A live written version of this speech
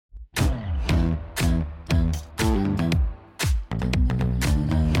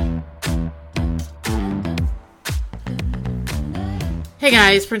Hey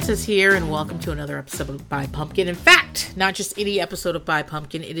guys, Princess here, and welcome to another episode of Buy Pumpkin. In fact, not just any episode of Buy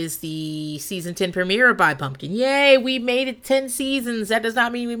Pumpkin, it is the season 10 premiere of Buy Pumpkin. Yay, we made it 10 seasons. That does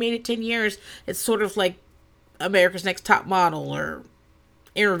not mean we made it 10 years. It's sort of like America's Next Top Model or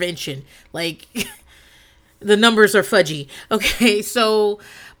Intervention. Like, the numbers are fudgy. Okay, so,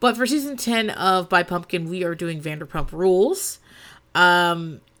 but for season 10 of Buy Pumpkin, we are doing Vanderpump Rules.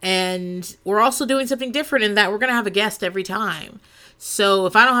 And we're also doing something different in that we're going to have a guest every time. So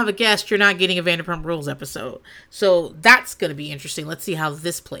if I don't have a guest, you're not getting a Vanderpump Rules episode. So that's going to be interesting. Let's see how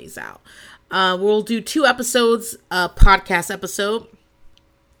this plays out. We'll do 2 episodes, a podcast episode,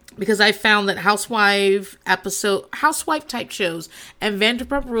 because I found that housewife type shows, and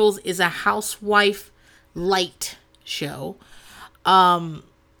Vanderpump Rules is a housewife light show.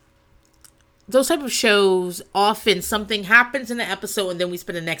 Those type of shows, often something happens in the episode and then we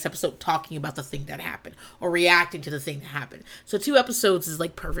spend the next episode talking about the thing that happened or reacting to the thing that happened. So 2 episodes is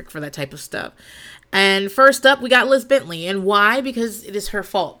like perfect for that type of stuff. And first up, we got Liz Bentley. And why? Because it is her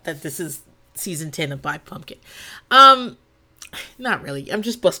fault that this is season 10 of Buy Pumpkin. Not really. I'm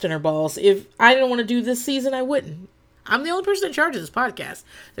just busting her balls. If I didn't want to do this season, I wouldn't. I'm the only person in charge of this podcast.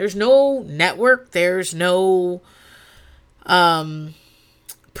 There's no network. There's no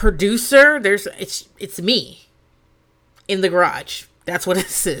producer. It's me in the garage. That's what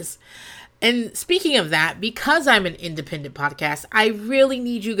this is. And speaking of that, because I'm an independent podcast, I really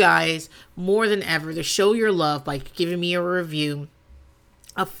need you guys more than ever to show your love by giving me a review,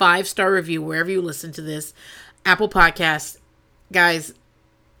 a 5-star review wherever you listen to this. Apple Podcasts, guys,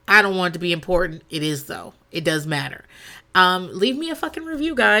 I don't want it to be important. It is though. It does matter. Leave me a fucking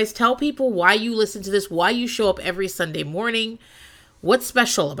review, guys. Tell people why you listen to this, why you show up every Sunday morning. What's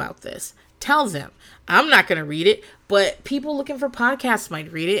special about this? Tell them. I'm not going to read it, but people looking for podcasts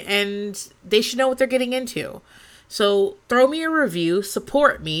might read it, and they should know what they're getting into. So throw me a review,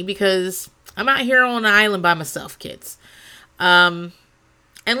 support me, because I'm out here on an island by myself, kids. And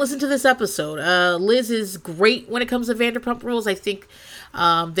listen to this episode. Liz is great when it comes to Vanderpump Rules. I think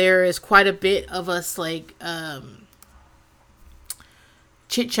there is quite a bit of us like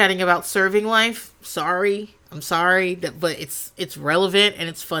chit-chatting about serving life. I'm sorry, but it's relevant and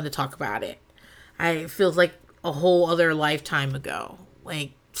it's fun to talk about it. It feels like a whole other lifetime ago,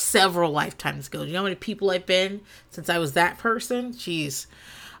 like several lifetimes ago. You know how many people I've been since I was that person? Jeez.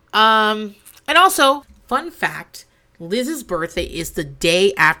 And also, fun fact, Liz's birthday is the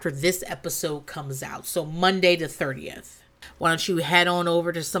day after this episode comes out. So Monday the 30th. Why don't you head on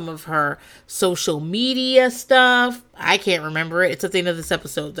over to some of her social media stuff? I can't remember it. It's at the end of this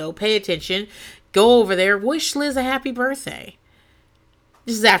episode, though. Pay attention. Go over there. Wish Liz a happy birthday.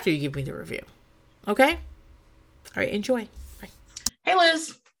 This is after you give me the review. Okay? All right. Enjoy. Bye. Hey,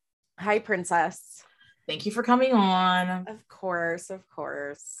 Liz. Hi, Princess. Thank you for coming on. Of course.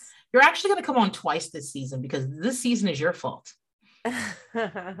 You're actually going to come on twice this season because this season is your fault.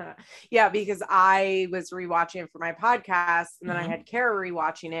 Yeah, because I was rewatching it for my podcast, and then I had Kara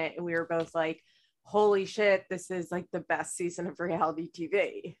rewatching it, and we were both like, holy shit, this is like the best season of reality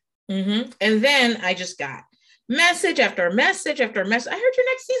TV. And then I just got message after message after message. I heard your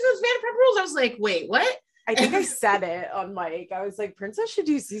next season is Vanderpump Rules. I was like, wait, what? I think I said it on mic. I was like, Princess should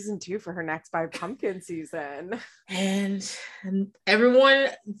do season 2 for her next Buy Pumpkin season. And everyone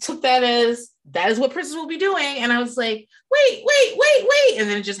took that is what Princess will be doing. And I was like, wait. And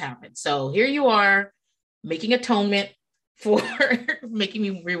then it just happened. So here you are making atonement for making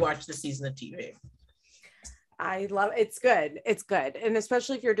me rewatch the season of TV. I love it. It's good. And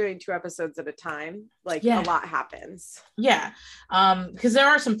especially if you're doing 2 episodes at a time, like a lot happens. Yeah. Because there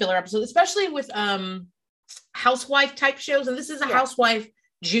are some filler episodes, especially with housewife type shows. And this is a housewife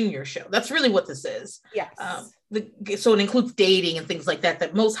junior show. That's really what this is. Yes. So it includes dating and things like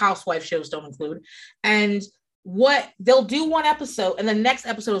that most housewife shows don't include. And what they'll do one episode and the next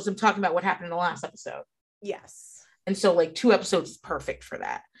episode is them talking about what happened in the last episode. Yes. And so like 2 episodes is perfect for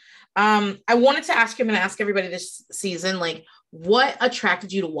that. I wanted to ask you, I'm going to ask everybody this season, like, what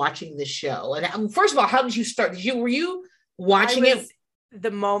attracted you to watching this show? And first of all, how did you start? Were you watching it?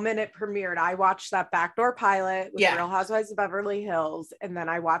 The moment it premiered, I watched that backdoor pilot with Real Housewives of Beverly Hills. And then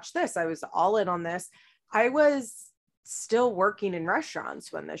I watched this. I was all in on this. I was still working in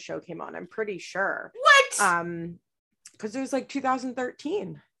restaurants when this show came on. I'm pretty sure. What? Because it was like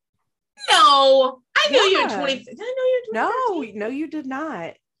 2013. No, I knew you were 20. Did I know you were 2013? No, you did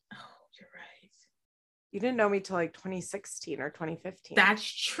not. Oh, you're right. You didn't know me till like 2016 or 2015. That's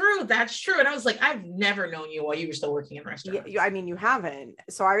true. That's true. And I was like, I've never known you while you were still working in restaurants. I mean, you haven't.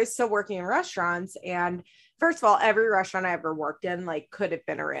 So I was still working in restaurants. And first of all, every restaurant I ever worked in, like, could have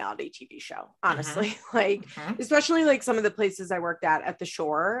been a reality TV show, honestly. Like, especially like some of the places I worked at the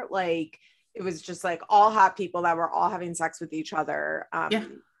Shore, like, it was just like all hot people that were all having sex with each other.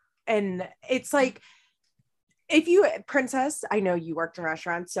 And it's like, if you, Princess, I know you worked in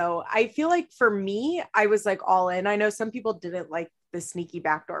restaurants, so I feel like for me, I was like all in. I know some people didn't like the sneaky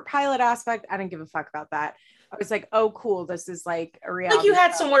backdoor pilot aspect. I didn't give a fuck about that. I was like, oh, cool. This is like a reality. Like you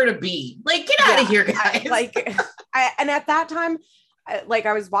had somewhere to be. Like, get out of here, guys. And at that time, like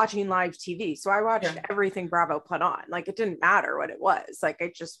I was watching live TV. So I watched everything Bravo put on. Like, it didn't matter what it was. Like,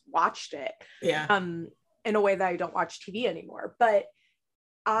 I just watched it. Yeah. In a way that I don't watch TV anymore. But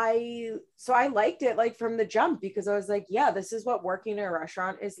I liked it like from the jump, because I was like, yeah, this is what working in a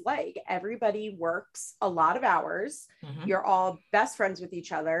restaurant is like. Everybody works a lot of hours. You're all best friends with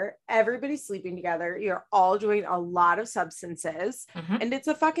each other. Everybody's sleeping together. You're all doing a lot of substances, and it's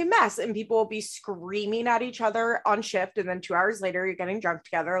a fucking mess. And people will be screaming at each other on shift. And then 2 hours later, you're getting drunk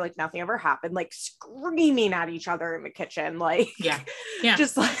together. Like nothing ever happened, like screaming at each other in the kitchen. Like,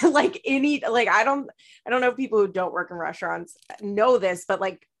 just like any, like, I don't know if people who don't work in restaurants know this, but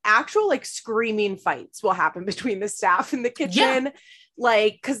like actual like screaming fights will happen between the staff in the kitchen.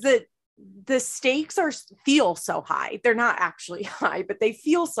 Like, because the stakes feel so high. They're not actually high, but they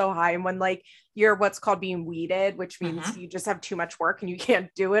feel so high. And when like you're what's called being weeded, which means you just have too much work and you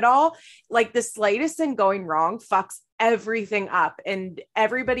can't do it all, like the slightest thing going wrong fucks everything up. And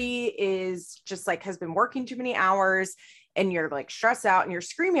everybody is just like, has been working too many hours, and you're like stressed out and you're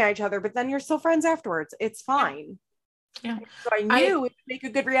screaming at each other, but then you're still friends afterwards. It's fine. Yeah. So I knew it would make a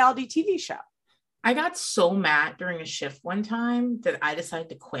good reality TV show. I got so mad during a shift one time that I decided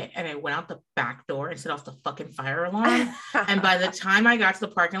to quit, and I went out the back door and set off the fucking fire alarm. And by the time I got to the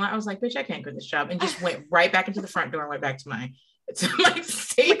parking lot, I was like, bitch, I can't quit this job, and just went right back into the front door and went back to my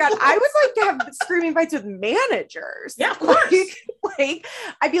safe. God, I would like to have screaming fights with managers. Yeah, of course. Like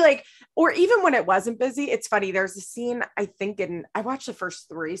I'd be like, or even when it wasn't busy, it's funny. There's a scene, I think I watched the first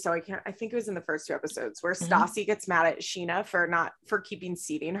 3, so I think it was in the first 2 episodes, where Stassi gets mad at Sheena for keeping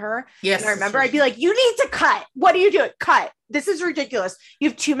seating her. Yes. And I remember I'd be like, you need to cut. What are you doing? Cut. This is ridiculous. You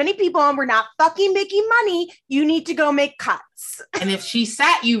have too many people and we're not fucking making money. You need to go make cuts. And if she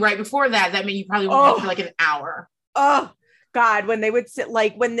sat you right before that meant you probably went for like an hour. Oh God, when they would sit,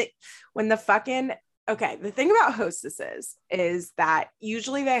 like when the fucking, okay, the thing about hostesses is that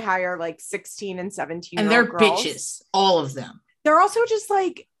usually they hire like 16 and 17 and they're girls. Bitches, all of them. They're also just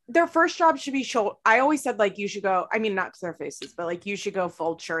like, their first job should be I always said, like, you should go, I mean, not to their faces, but like, you should go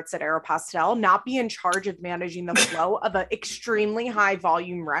fold shirts at Aeropostale, not be in charge of managing the flow of an extremely high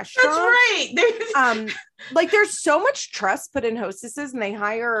volume restaurant. That's right. Like, there's so much trust put in hostesses, and they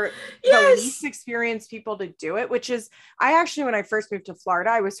hire the least experienced people to do it, which is, I actually, when I first moved to Florida,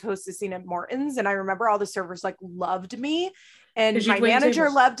 I was hostessing at Morton's, and I remember all the servers like loved me. And my manager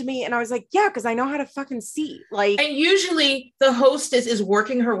loved me. And I was like, yeah, because I know how to fucking seat. Like, and usually the hostess is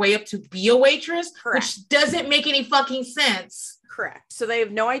working her way up to be a waitress, which doesn't make any fucking sense. Correct. So they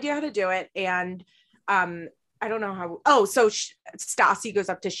have no idea how to do it. And I don't know how. Oh, so Stassi goes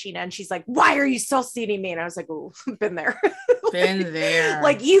up to Sheena and she's like, why are you still seating me? And I was like, oh, been there. Been there.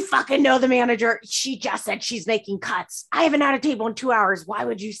 Like, you fucking know the manager. She just said she's making cuts. I haven't had a table in 2 hours. Why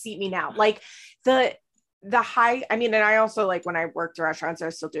would you seat me now? Like, the high, I mean, and I also, like, when I worked at restaurants, I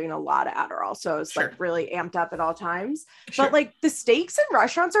was still doing a lot of Adderall. So it's like really amped up at all times. But like the stakes in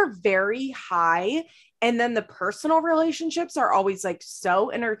restaurants are very high. And then the personal relationships are always like so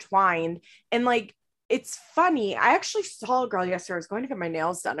intertwined. And like, it's funny. I actually saw a girl yesterday. I was going to get my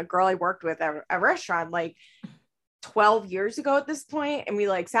nails done. A girl I worked with at a restaurant, like 12 years ago at this point, and we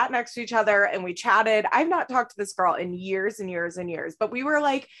like sat next to each other and we chatted. I've not talked to this girl in years and years and years, but we were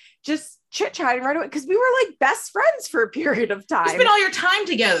like just chit-chatting right away, because we were like best friends for a period of time. You spent all your time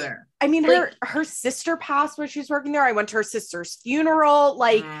together. I mean, like, her sister passed when she was working there. I went to her sister's funeral.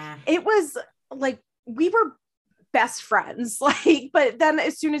 Like, it was like we were best friends. Like, but then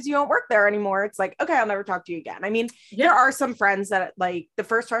as soon as you don't work there anymore, it's like, okay, I'll never talk to you again. I mean, there are some friends that, like, the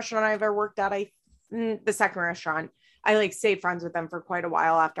first restaurant I ever worked at, the second restaurant, I like stayed friends with them for quite a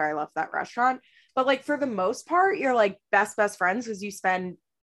while after I left that restaurant. But like, for the most part, you're like best friends because you spend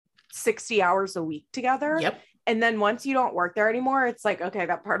 60 hours a week together. Yep. And then once you don't work there anymore, it's like, okay,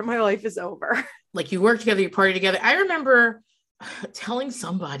 that part of my life is over. Like, you work together, you party together. I remember telling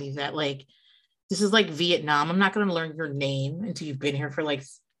somebody that, like, this is like Vietnam. I'm not going to learn your name until you've been here for like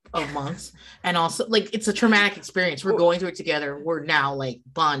of months. And also like, it's a traumatic experience. We're going through it together. We're now like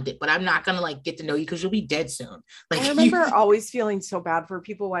bonded, but I'm not going to like get to know you because you'll be dead soon. Like I remember always feeling so bad for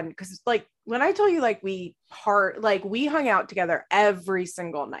people because like when I tell you, like we hung out together every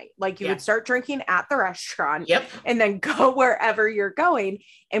single night. Like you would start drinking at the restaurant and then go wherever you're going.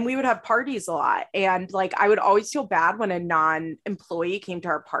 And we would have parties a lot. And like, I would always feel bad when a non-employee came to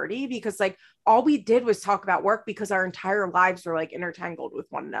our party because like, all we did was talk about work because our entire lives were like intertangled with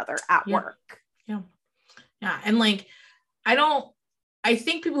one another at work. Yeah. And like, I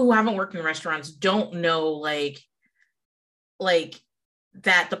think people who haven't worked in restaurants don't know like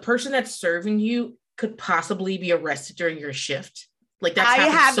that the person that's serving you could possibly be arrested during your shift. Like that's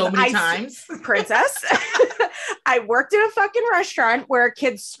happened so many times. Princess. I worked in a fucking restaurant where a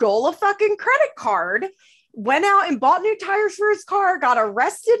kid stole a fucking credit card, went out and bought new tires for his car, got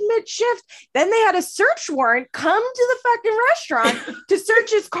arrested mid-shift. Then they had a search warrant come to the fucking restaurant to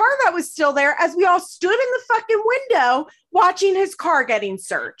search his car that was still there as we all stood in the fucking window watching his car getting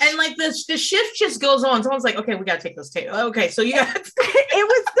searched. And like the shift just goes on. Someone's like, okay, we got to take those tapes. Okay, so you got it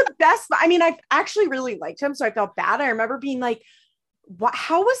was the best. I mean, I actually really liked him, so I felt bad. I remember being like,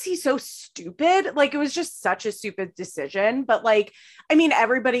 how was he so stupid? Like, it was just such a stupid decision. But like, I mean,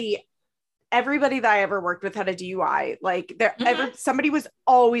 everybody that I ever worked with had a DUI. Like somebody was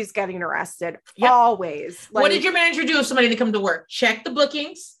always getting arrested. Yep. Always. Like, what did your manager do if somebody didn't come to work? Check the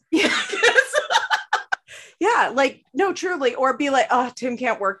bookings. Yeah. Like, no, truly. Or be like, oh, Tim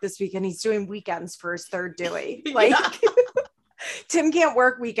can't work this weekend. He's doing weekends for his third Dewey. Like Tim can't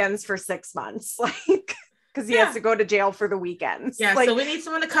work weekends for 6 months. Like, because he has to go to jail for the weekends. Yeah, like, so we need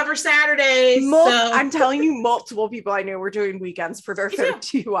someone to cover Saturdays. I'm telling you, multiple people I knew were doing weekends for their third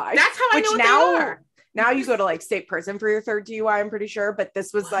DUI. That's how I know what they are. Now you go to like state prison for your third DUI, I'm pretty sure. But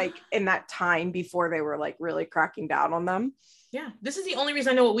this was like in that time before they were like really cracking down on them. Yeah, this is the only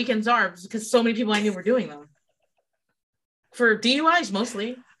reason I know what weekends are, because so many people I knew were doing them. For DUIs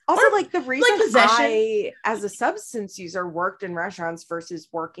mostly. Also, like the reason I, as a substance user, worked in restaurants versus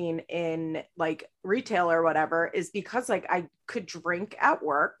working in like retail or whatever is because like I could drink at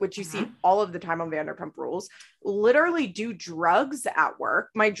work, which you see all of the time on Vanderpump Rules, literally do drugs at work.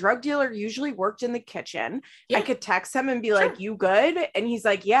 My drug dealer usually worked in the kitchen. I could text him and be like, you good? And he's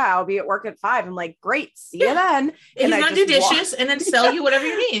like, yeah, I'll be at work at 5. I'm like, great, see you then. And he's gonna do dishes and then sell you whatever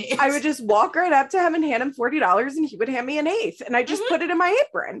you need. I would just walk right up to him and hand him $40 and he would hand me an eighth. And I just put it in my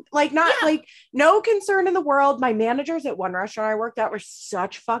apron. Like like no concern in the world. My managers at one restaurant I worked at were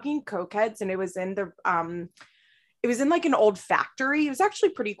such fucking cokeheads, and it was in the it was in like an old factory. It was actually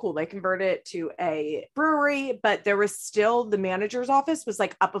pretty cool. They converted it to a brewery, but there was still the manager's office was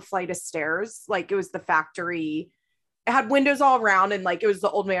like up a flight of stairs. Like it was the factory. It had windows all around, and like it was the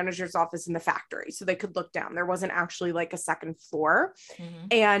old manager's office in the factory, so they could look down. There wasn't actually like a second floor,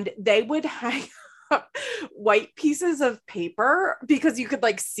 and they would hang white pieces of paper because you could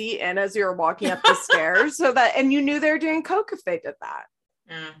like see in as you were walking up the stairs, so that, and you knew they were doing coke if they did that.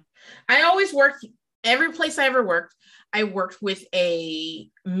 I always worked, every place I ever worked, I worked with a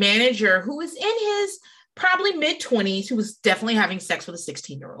manager who was in his probably mid-20s, who was definitely having sex with a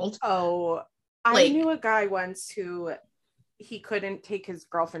 16-year-old. Oh, I knew a guy once who he couldn't take his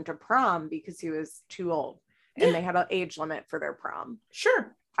girlfriend to prom because he was too old, and they had an age limit for their prom.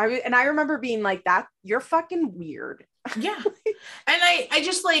 Sure. I remember being like, that you're fucking weird. Yeah. And I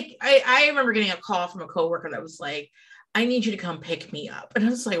just like, I remember getting a call from a coworker that was like, I need you to come pick me up. And I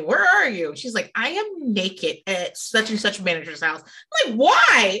was like, where are you? She's like, I am naked at such and such manager's house. I'm like,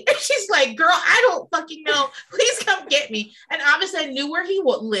 why? And she's like, girl, I don't fucking know. Please come get me. And obviously I knew where he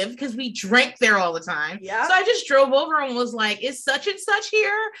would live because we drank there all the time. Yeah. So I just drove over and was like, is such and such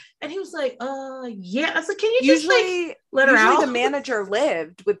here? And he was like, yeah. I was like, can you just like let her out? The manager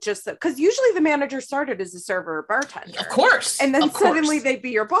lived with just because usually the manager started as a server or bartender. Of course. And then suddenly they'd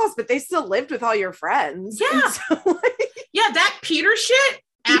be your boss, but they still lived with all your friends. Yeah. So, yeah, that Peter shit.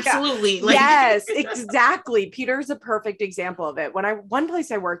 Absolutely. Yeah. Like, yes, exactly. Peter's a perfect example of it. One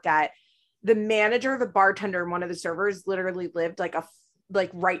place I worked at, the manager, the bartender, and one of the servers literally lived like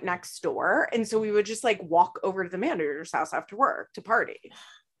right next door. And so we would just like walk over to the manager's house after work to party.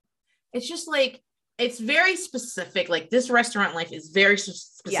 It's just like, it's very specific. Like this restaurant life is very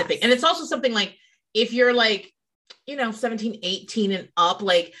specific. Yes. And it's also something like, if you're like, 17, 18 and up,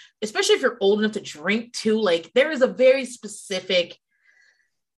 like, especially if you're old enough to drink too, like there is a very specific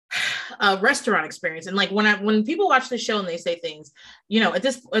restaurant experience. And like when people watch the show and they say things, at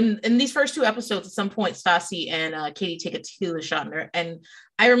this, in these first 2 episodes, at some point, Stassi and Katie take a tequila shot in there. And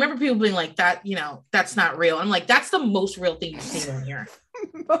I remember people being like that, that's not real. I'm like, that's the most real thing you've seen on here.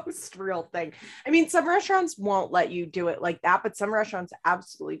 most real thing. I mean, some restaurants won't let you do it like that, but some restaurants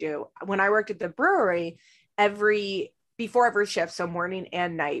absolutely do. When I worked at the brewery, before every shift, so morning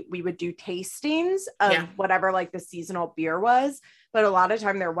and night, we would do tastings of whatever like the seasonal beer was. But a lot of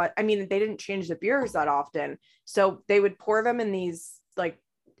time they didn't change the beers that often. So they would pour them in these like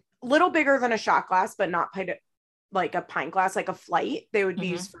little bigger than a shot glass, but not like a pint glass, like a flight. They would be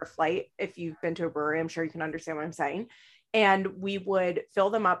used for a flight. If you've been to a brewery, I'm sure you can understand what I'm saying. And we would fill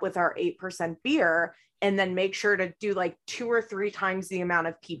them up with our 8% beer and then make sure to do like 2 or 3 times the amount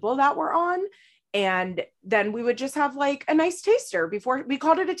of people that were on. And then we would just have like a nice taster before, we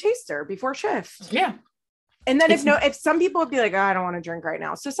called it a taster before shift. Yeah. And then if some people would be like, oh, I don't want to drink right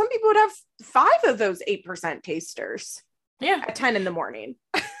now. So some people would have 5 of those 8% tasters. Yeah. At 10 in the morning.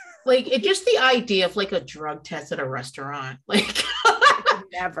 Like it just the idea of like a drug test at a restaurant. Like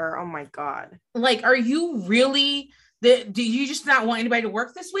never. Oh my God. Like, are you really do you just not want anybody to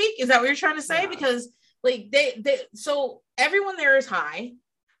work this week? Is that what you're trying to say? Yeah. Because like so everyone there is high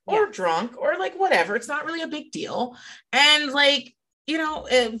or drunk or like whatever. It's not really a big deal. And like, you know,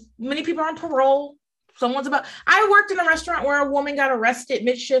 many people are on parole. I worked in a restaurant where a woman got arrested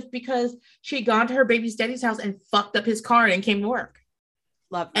mid-shift because she had gone to her baby's daddy's house and fucked up his car and came to work.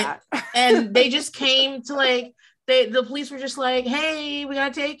 Love that. And they just came to like, the police were just like, hey, we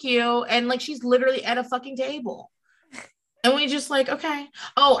gotta take you. And like, she's literally at a fucking table. And we just like, okay.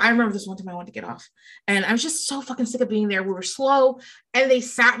 Oh, I remember this one time I wanted to get off. And I was just so fucking sick of being there. We were slow. And they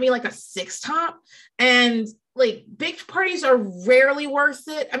sat me like a 6-top. And like big parties are rarely worth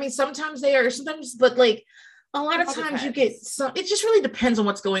it. I mean, sometimes they are, but like a lot of times you get some, it just really depends on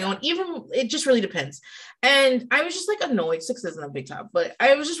what's going on. It just really depends. And I was just like annoyed. 6 isn't a big top, but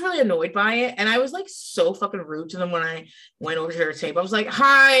I was just really annoyed by it. And I was like so fucking rude to them when I went over to their table. I was like,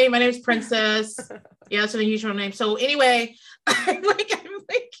 hi, my name is Princess. Yeah, that's a huge name. So anyway, I'm like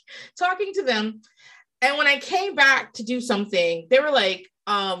talking to them. And when I came back to do something, they were like,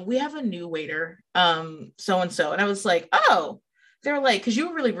 we have a new waiter, so-and-so. And I was like, oh, they were like, because you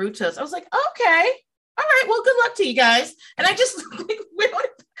were really rude to us. I was like, okay. All right, well, good luck to you guys. And I just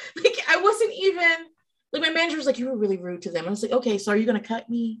I wasn't even like, my manager was like, you were really rude to them. I was like, okay, so are you gonna cut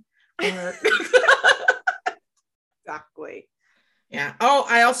me? Or... Exactly. Yeah. Oh,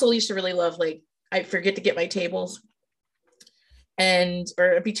 I also used to really love, like, I forget to get my tables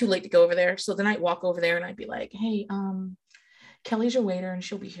or it'd be too late to go over there. So then I'd walk over there and I'd be like, hey, Kelly's your waiter and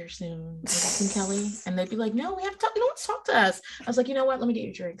she'll be here soon. Kelly. And they'd be like, no, we have to talk. No one's talk to us. I was like, you know what? Let me get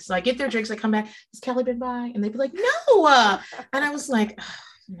your drinks. So I get their drinks. I come back. Has Kelly been by? And they'd be like, no. And I was like,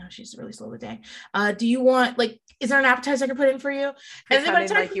 no, she's really slow today. Do you want, like, is there an appetizer I can put in for you? And then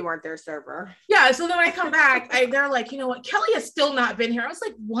like you weren't their server. Yeah. So then when I come back, they're like, you know what? Kelly has still not been here. I was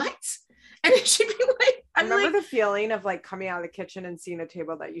like, what? And then she'd be like, I remember the feeling of like coming out of the kitchen and seeing a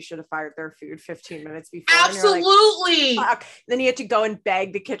table that you should have fired their food 15 minutes before. Absolutely. Like, fuck. Then you had to go and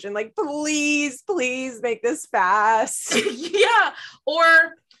beg the kitchen, like, please make this fast. Yeah.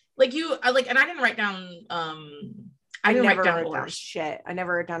 Or like and I didn't write down, I never wrote down shit. I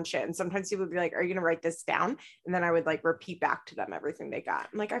never wrote down shit. And sometimes people would be like, are you going to write this down? And then I would like repeat back to them everything they got.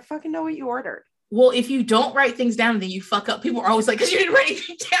 I'm like, I fucking know what you ordered. Well, if you don't write things down, then you fuck up. People are always like, because you didn't write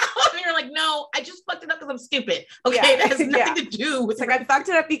anything down. And you're like, no, I just fucked it up because I'm stupid. Okay, that has nothing to do with like I fucked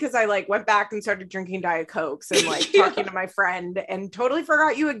it up because I like went back and started drinking Diet Cokes and like talking to my friend and totally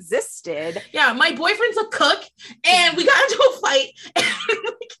forgot you existed. Yeah, my boyfriend's a cook and we got into a fight.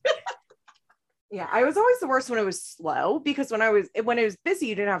 Yeah, I was always the worst when it was slow because when it was busy,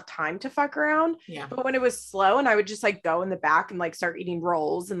 you didn't have time to fuck around. Yeah. But when it was slow and I would just like go in the back and like start eating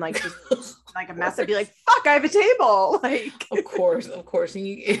rolls and like just like a mess, I'd be like, fuck, I have a table. Like, of course. And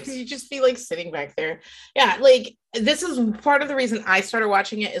you just be like sitting back there. Yeah. Like this is part of the reason I started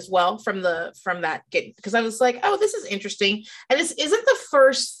watching it as well from that get, because I was like, oh, this is interesting. And this isn't the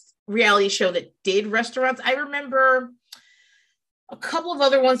first reality show that did restaurants. I remember a couple of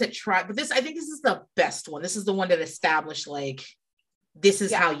other ones that tried, but I think this is the best one. This is the one that established like, this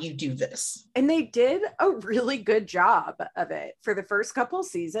is how you do this. And they did a really good job of it for the first couple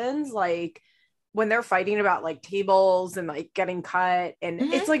seasons. Like when they're fighting about like tables and like getting cut and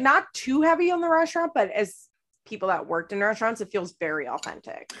it's like not too heavy on the restaurant, but as people that worked in restaurants, it feels very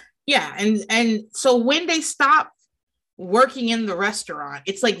authentic. Yeah. And so when they stop working in the restaurant,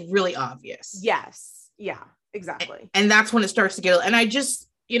 it's like really obvious. Yes. Yeah. Exactly. And that's when it starts to get, and I just,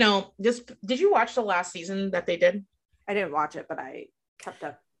 did you watch the last season that they did? I didn't watch it, but I kept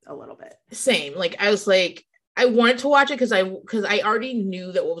up a little bit. Same. Like, I was like, I wanted to watch it because I already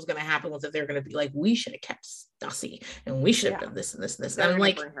knew that what was going to happen was that they're going to be like, we should have kept Stassi and we should have done this and this and this. And I'm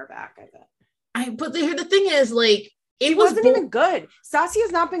like, bring her back, I bet. But the thing is, like, She wasn't even good. Stassi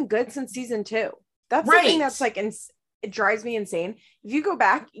has not been good since season 2. That's the thing that's like, it drives me insane. If you go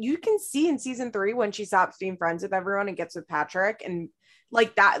back, you can see in season 3 when she stops being friends with everyone and gets with Patrick and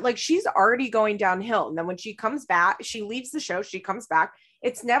like that, like she's already going downhill. And then when she comes back, she leaves the show, she comes back.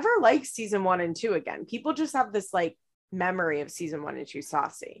 It's never like season 1 and 2 again. People just have this like memory of season 1 and 2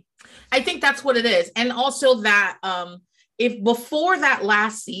 Stassi. I think that's what it is. And also that if before that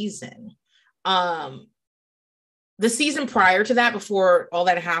last season, the season prior to that, before all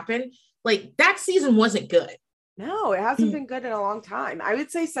that happened, like that season wasn't good. No, it hasn't been good in a long time. I would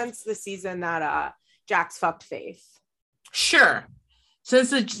say since the season that Jax fucked Faith. Sure.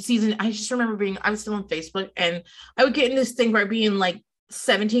 Since the season, I just remember I was still on Facebook and I would get in this thing where I'd be in like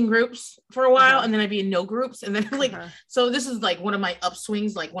 17 groups for a while and then I'd be in no groups. And then like, so this is like one of my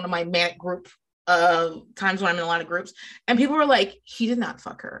upswings, like one of my manic group times when I'm in a lot of groups. And people were like, he did not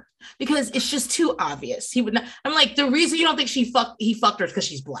fuck her because it's just too obvious. He would not. I'm like, the reason you don't think he fucked her is because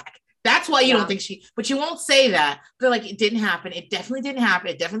she's Black. That's why you don't think but you won't say that. They're like, it didn't happen. It definitely didn't happen.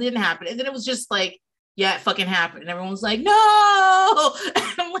 It definitely didn't happen. And then it was just like, yeah, it fucking happened. And everyone was like, no. And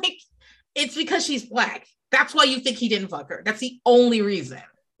I'm like, it's because she's Black. That's why you think he didn't fuck her. That's the only reason.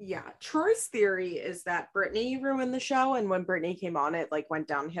 Yeah. Troy's theory is that Brittany ruined the show. And when Brittany came on, it like went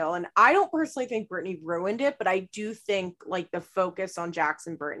downhill. And I don't personally think Brittany ruined it, but I do think like the focus on Jax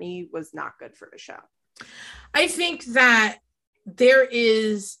and Brittany was not good for the show. I think that there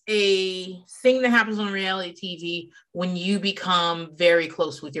is a thing that happens on reality TV when you become very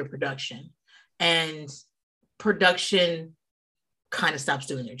close with your production. And production kind of stops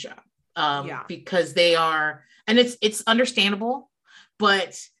doing their job because they are, and it's understandable,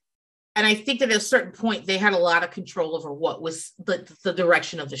 and I think that at a certain point they had a lot of control over what was the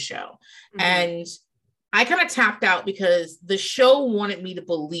direction of the show. And I kind of tapped out because the show wanted me to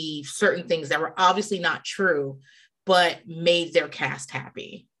believe certain things that were obviously not true, but made their cast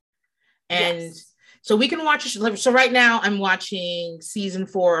happy. And so we can watch. So right now I'm watching season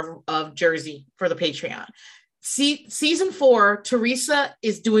 4 of Jersey for the Patreon. Season 4, Teresa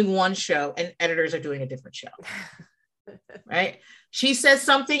is doing one show and editors are doing a different show. Right? She says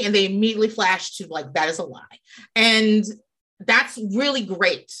something and they immediately flash to like, that is a lie. And that's really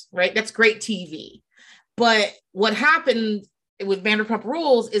great, right? That's great TV. But what happened with Vanderpump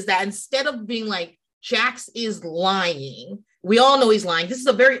Rules is that instead of being like, Jax is lying, we all know he's lying. This is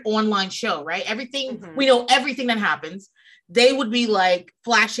a very online show, right? Everything, we know everything that happens. They would be like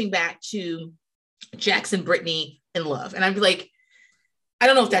flashing back to Jax and Brittany in love. And I'd be like, I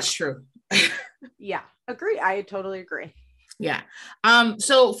don't know if that's true. Yeah, agree. I totally agree. Yeah.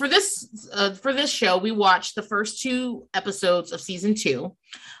 So for this show, we watched the first 2 episodes of season 2.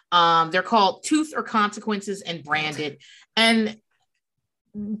 They're called Tooth or Consequences and Branded. And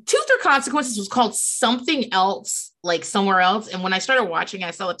Tooth or Consequences was called something else, like somewhere else. And when I started watching,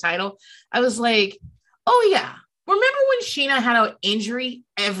 I saw the title. I was like, oh yeah. Remember when Sheena had an injury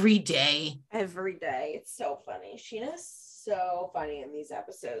every day? Every day. It's so funny. Sheena's so funny in these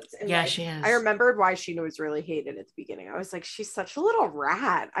episodes. And yeah, like, she is. I remembered why Sheena was really hated at the beginning. I was like, she's such a little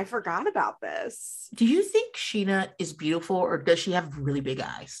rat. I forgot about this. Do you think Sheena is beautiful or does she have really big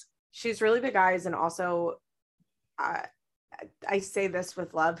eyes? She's really big eyes. And also, I say this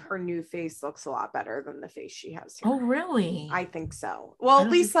with love, her new face looks a lot better than the face she has here. Oh, really? I think so. Well, at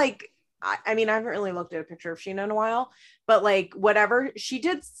least like, I mean, I haven't really looked at a picture of Sheena in a while, but like whatever, she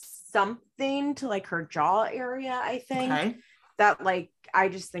did something to like her jaw area, I think, that like, I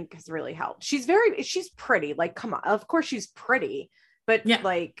just think has really helped. She's pretty, like, come on, of course she's pretty, but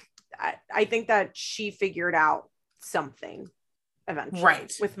like, I think that she figured out something eventually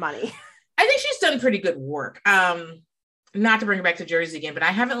with money. I think she's done pretty good work. Not to bring it back to Jersey again, but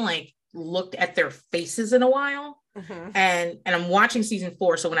I haven't like looked at their faces in a while. And I'm watching season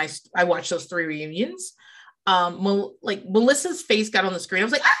 4. So when I watched those 3 reunions, Melissa's face got on the screen. I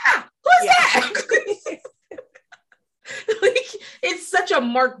was like, who's that? Like, it's such a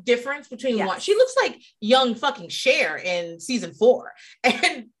marked difference between what she looks like young fucking Cher in season 4.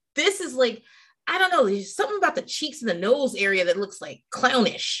 And this is like, I don't know, there's something about the cheeks and the nose area that looks like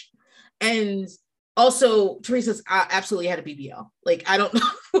clownish. And also, Teresa's absolutely had a BBL. Like, I don't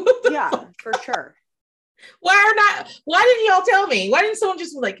know. For sure. Why didn't y'all tell me? Why didn't someone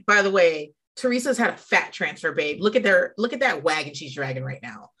just be like, by the way, Teresa's had a fat transfer, babe. Look at that wagon she's dragging right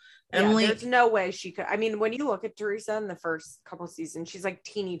now. And I'm like, there's no way she could. I mean, when you look at Teresa in the first couple seasons, she's like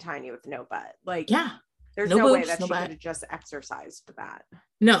teeny tiny with no butt. Like, there's no way that she could have just exercised that.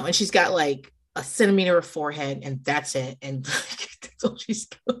 No, and she's got like a centimeter of forehead, and that's it. And that's all she's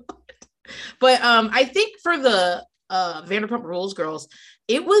got. But I think for the Vanderpump Rules girls,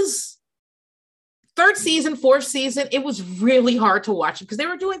 it was third season, fourth season, it was really hard to watch because they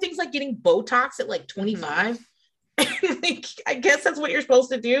were doing things like getting Botox at like 25. Like, I guess that's what you're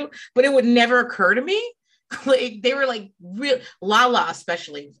supposed to do, but it would never occur to me. Like, they were like real Lala,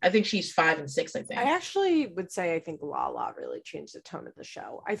 especially. I think she's 5 and 6. I think. I actually would say I think Lala really changed the tone of the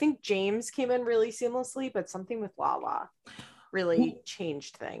show. I think James came in really seamlessly, but something with Lala really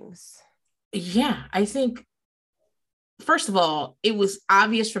changed things. Yeah, I think. First of all, it was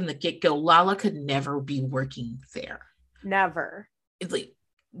obvious from the get-go Lala could never be working there. Never. It's like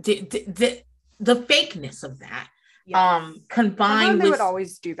the fakeness of that. Yes. Combined with, they would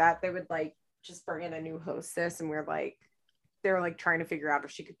always do that. They would like just bring in a new hostess, and they were like trying to figure out if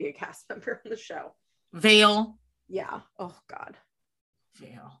she could be a cast member on the show. Vale. Yeah. Oh God.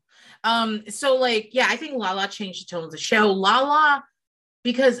 Vale. So like, yeah, I think Lala changed the tone of the show. Lala,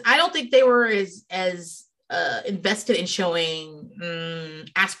 because I don't think they were as invested in showing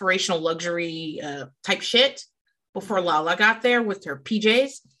aspirational luxury type shit before Lala got there with her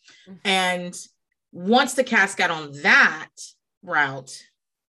PJs. And once the cast got on that route,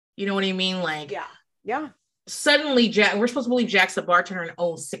 you know what I mean? Like, yeah. Suddenly, we're supposed to believe Jack's a bartender and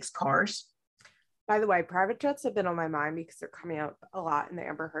owns 6 cars. By the way, private jets have been on my mind because they're coming out a lot in the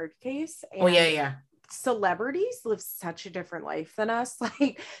Amber Heard case. And yeah. Celebrities live such a different life than us.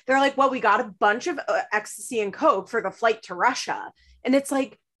 Like, they're like, well, we got a bunch of ecstasy and coke for the flight to Russia. And it's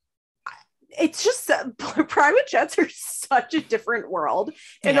like, it's just private jets are such a different world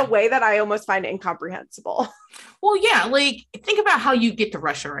in a way that I almost find incomprehensible. Well, yeah, like think about how you get to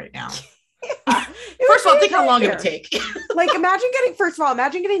Russia right now. First of all, think how long it would take. Like, imagine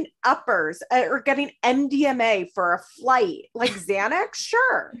getting uppers or getting MDMA for a flight. Like Xanax,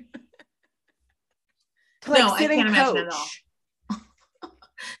 sure. To, like, no, I can't imagine it at all.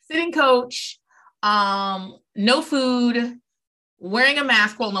 Sitting coach, no food, wearing a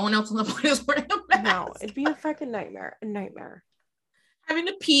mask while no one else on the plane is wearing a mask. No, it'd be a fucking nightmare. A nightmare. Having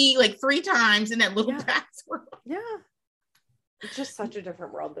to pee like 3 times in that little bathroom. Yeah. It's just such a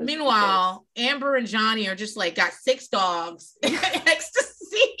different world. Meanwhile, Amber and Johnny are just like got 6 dogs,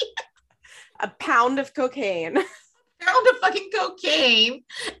 ecstasy, a pound of cocaine. Pound of fucking cocaine,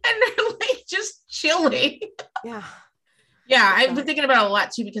 and they're like just chilling. Yeah. I've been thinking about it a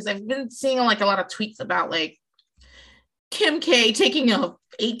lot too, because I've been seeing like a lot of tweets about like Kim K taking a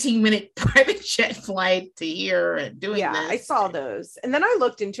 18-minute private jet flight to here and doing this. I saw those, and then I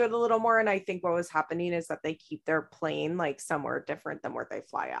looked into it a little more, and I think what was happening is that they keep their plane like somewhere different than where they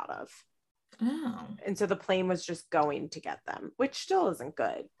fly out of. Oh. And so the plane was just going to get them, which still isn't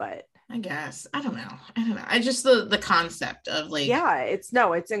good, but I guess. I don't know. I just the concept of like, it's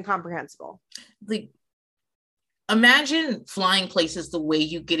incomprehensible. Like, imagine flying places the way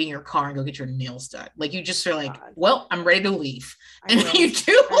you get in your car and go get your nails done. Like, you just are like, well, I'm ready to leave. And you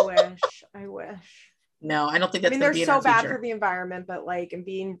do. I wish. No, I don't think that's they're so bad for the environment, but like, and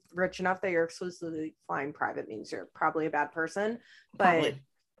being rich enough that you're exclusively flying private means you're probably a bad person. But probably.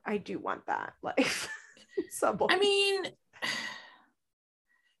 I do want that life. I mean,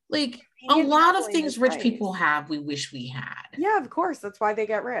 like, a lot of things rich people have, we wish we had. Yeah, of course. That's why they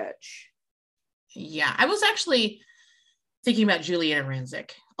get rich. Yeah, I was actually thinking about Juliana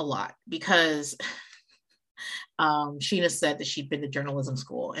Rancic a lot because Sheena said that she'd been to journalism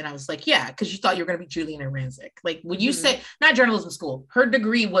school. And I was like, yeah, because you thought you were going to be Juliana Rancic. Like, when you say, not journalism school, her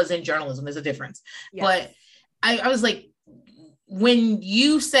degree was in journalism. There's a difference. Yes. But I was like, when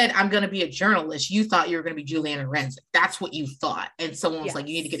you said I'm going to be a journalist, you thought you were going to be Juliana Rancic. That's what you thought. And someone was like,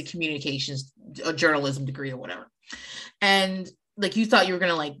 you need to get a journalism degree or whatever. And like, you thought you were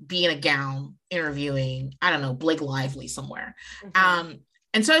going to like be in a gown interviewing, I don't know, Blake Lively somewhere.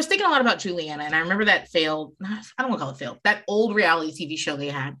 And so I was thinking a lot about Juliana, and I remember that failed. I don't want to call it failed. That old reality TV show they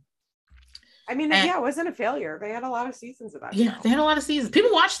had. I mean, it wasn't a failure. They had a lot of seasons of that. Yeah, they had a lot of seasons.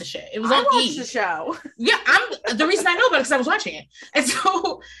 People watched the shit. It was on E! The show. Yeah, the reason I know about it because I was watching it. And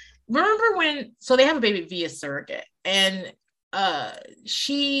so remember so they have a baby via surrogate, and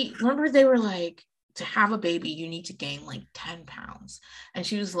remember they were like, to have a baby, you need to gain like 10 pounds. And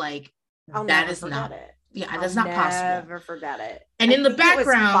she was like, that's not possible. Never forget it. And in the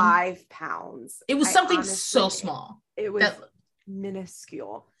background, it was 5 pounds. It was something so small. It was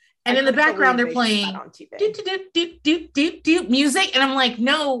minuscule. And in the background, they're playing music. And I'm like,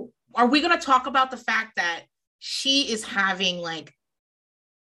 no, are we going to talk about the fact that she is having like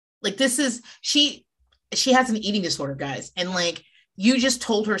she has an eating disorder, guys. And like, you just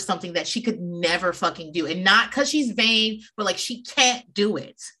told her something that she could never fucking do. And not because she's vain, but like, she can't do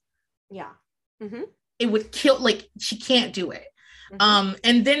it. Yeah. Mm-hmm. It would kill, like, she can't do it. Mm-hmm.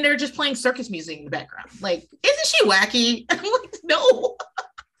 And then they're just playing circus music in the background. Like, isn't she wacky? I'm like, no.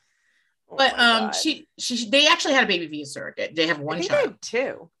 But they actually had a baby via surrogate. They have one child. They had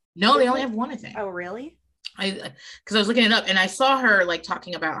two. No, they only have one, I think. Oh, really? Because I was looking it up and I saw her like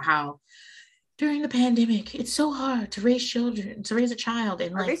talking about how during the pandemic it's so hard to raise children, to raise a child.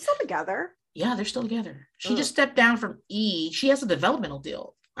 And are they still together? Yeah, they're still together. She just stepped down from E. She has a developmental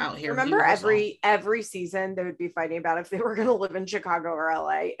deal out here. Remember every season they would be fighting about if they were going to live in Chicago or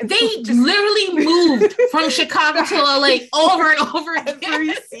LA. And they literally moved from Chicago to LA over and over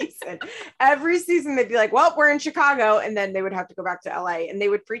again. Every season they'd be like, well, we're in Chicago. And then they would have to go back to LA and they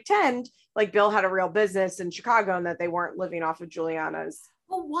would pretend like Bill had a real business in Chicago and that they weren't living off of Juliana's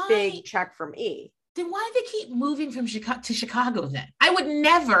big check from E. Then why do they keep moving from Chicago to Chicago then? I would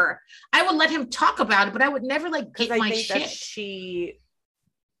let him talk about it, but I would never like get my shit. That she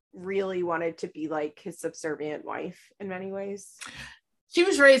really wanted to be like his subservient wife in many ways. She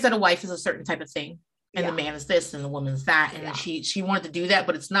was raised that a wife is a certain type of thing. And the man is this and the woman's that. And she wanted to do that,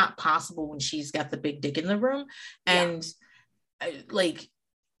 but it's not possible when she's got the big dick in the room. And there's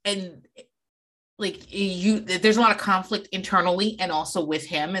a lot of conflict internally and also with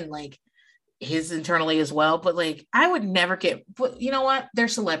him and like his internally as well. But like, I would never but you know what? They're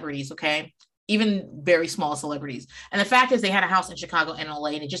celebrities. Okay. Even very small celebrities. And the fact is they had a house in Chicago and LA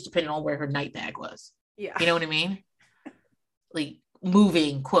and it just depended on where her night bag was. Yeah. You know what I mean? Like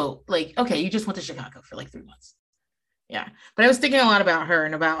moving quote, like, okay, you just went to Chicago for like 3 months. Yeah. But I was thinking a lot about her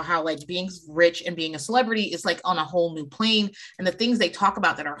and about how like being rich and being a celebrity is like on a whole new plane. And the things they talk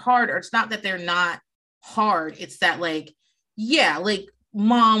about that are hard, or it's not that they're not hard. It's that like, yeah, like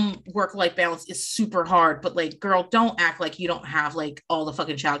mom work-life balance is super hard, but like, girl, don't act like you don't have like all the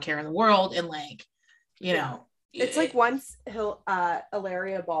fucking childcare in the world. And like, you know, it's like once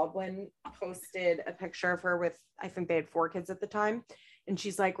Hilaria Baldwin posted a picture of her with, I think they had 4 kids at the time. And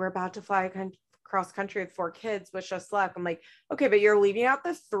she's like, we're about to fly cross country with 4 kids, wish us luck. I'm like, okay, but you're leaving out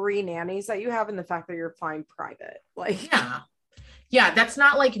the 3 nannies that you have and the fact that you're flying private. Like, yeah, that's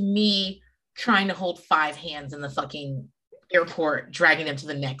not like me trying to hold 5 hands in the fucking airport, dragging them to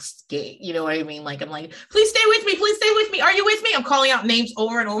the next gate. You know what I mean? Like, I'm like, please stay with me. Please stay with me. Are you with me? I'm calling out names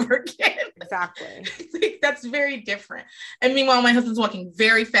over and over again. Exactly. Like, that's very different. And meanwhile, my husband's walking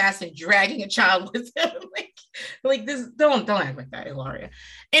very fast and dragging a child with him. like this, don't act like that, Hilaria.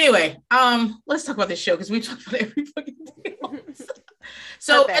 Anyway, let's talk about this show because we talked about every fucking thing else.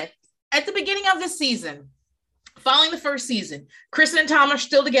 So at the beginning of this season, following the first season, Kristen and Tom are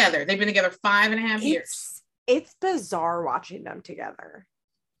still together. They've been together 5.5 years. It's bizarre watching them together.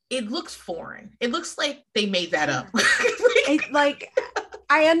 It looks foreign. It looks like they made that up.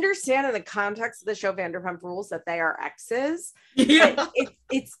 I understand in the context of the show Vanderpump Rules that they are exes. Yeah. But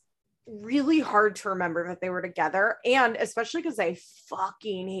it's really hard to remember that they were together. And especially because they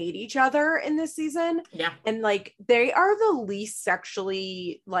fucking hate each other in this season. Yeah. And like, they are the least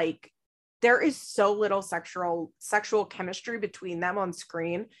sexually, like, there is so little sexual chemistry between them on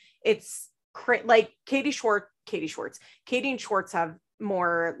screen. It's like Katie and Schwartz have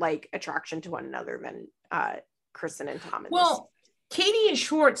more like attraction to one another than Kristen and Tom. Katie and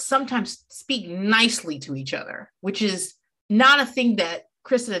Schwartz sometimes speak nicely to each other, which is not a thing that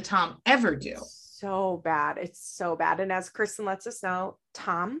Kristen and Tom ever do. So bad. It's so bad. And as Kristen lets us know,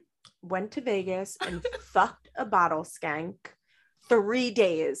 Tom went to Vegas and fucked a bottle skank 3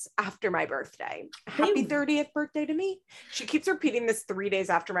 days after my birthday. Happy 30th birthday to me. She keeps repeating this 3 days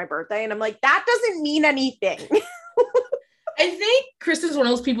after my birthday. And I'm like, that doesn't mean anything. I think Kristen's one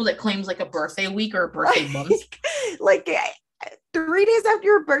of those people that claims like a birthday week or a birthday month. Like 3 days after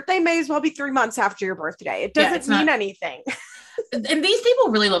your birthday may as well be 3 months after your birthday. It doesn't mean anything. And these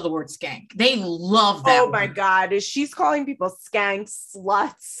people really love the word skank. They love that. Oh my God. She's calling people skanks,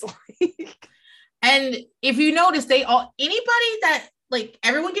 sluts. And if you notice, anybody that like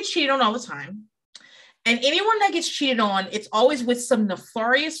everyone gets cheated on all the time. And anyone that gets cheated on, it's always with some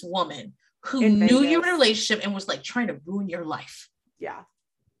nefarious woman who knew you were in a relationship and was like trying to ruin your life. Yeah.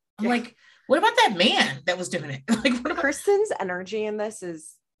 I'm like, what about that man that was doing it? Like, what about Kristen's energy in this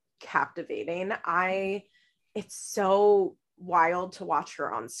is captivating. It's so wild to watch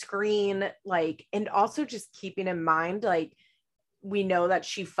her on screen. Like, and also just keeping in mind, like, we know that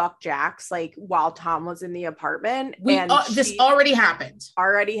she fucked Jax like while Tom was in the apartment. This already happened.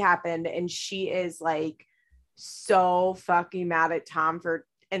 And she is like so fucking mad at Tom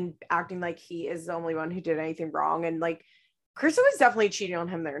and acting like he is the only one who did anything wrong. And like, Kristen was definitely cheating on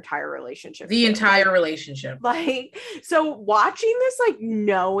him their entire relationship. Like, so watching this, like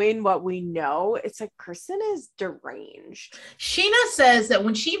knowing what we know, it's like Kristen is deranged. Sheena says that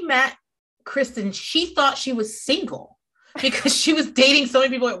when she met Kristen, she thought she was single because she was dating so many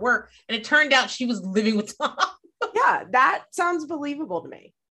people at work, and it turned out she was living with Tom. Yeah, that sounds believable to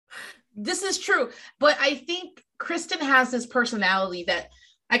me. This is true. But I think Kristen has this personality that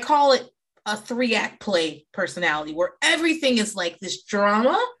I call it a 3-act play personality, where everything is like this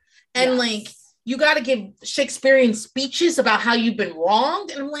drama and like you got to give Shakespearean speeches about how you've been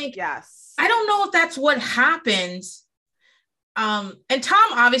wronged. And I'm like, yes, I don't know if that's what happens. And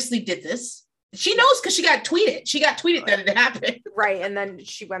Tom obviously did this. She knows because she got tweeted that it happened. Right. And then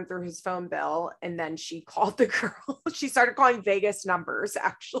she went through his phone bill and then she called the girl. She started calling Vegas numbers,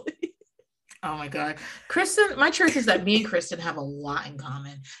 actually. Oh my God. Kristen, my truth is that me and Kristen have a lot in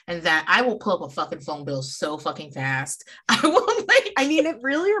common, and that I will pull up a fucking phone bill so fucking fast. I mean, it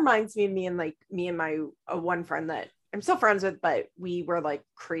really reminds me of me and my one friend that I'm still friends with, but we were like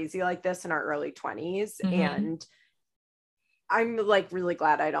crazy like this in our early 20s. Mm-hmm. And I'm like really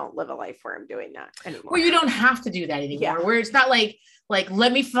glad I don't live a life where I'm doing that anymore. Where you don't have to do that anymore. Where it's not like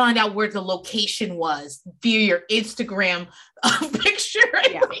let me find out where the location was via your Instagram picture.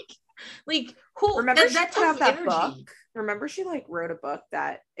 Yeah. Like who remember that type of energy. Book? Remember she like wrote a book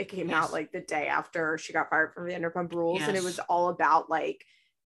that it came out like the day after she got fired from Vanderpump Rules, and it was all about like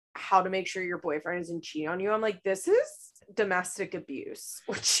how to make sure your boyfriend isn't cheating on you. I'm like, this is domestic abuse,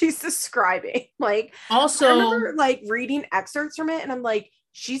 what she's describing. Like, also I remember like reading excerpts from it, and I'm like,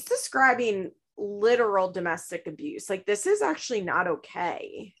 she's describing literal domestic abuse. Like, this is actually not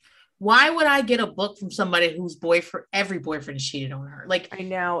okay. Why would I get a book from somebody whose every boyfriend cheated on her? Like, I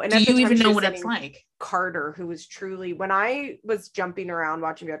know. And do you even know what it's like? Carter, who was truly, when I was jumping around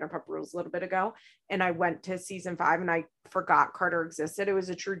watching Vanderpump Rules a little bit ago, and I went to season 5 and I forgot Carter existed, it was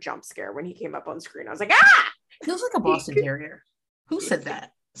a true jump scare when he came up on screen. I was like, ah! He looks like a Boston Terrier. Who said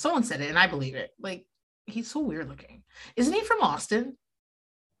that? Someone said it, and I believe it. Like, he's so weird looking. Isn't he from Austin?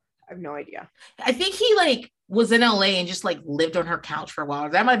 I have no idea. I think he like was in LA and just like lived on her couch for a while.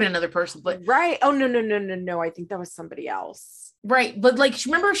 That might have been another person, but right. Oh no. I think that was somebody else. Right. But like,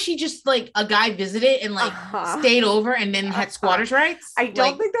 remember she just like a guy visited and like stayed over and then had squatters' rights? I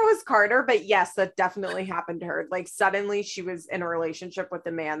don't think that was Carter, but yes, that definitely happened to her. Like suddenly she was in a relationship with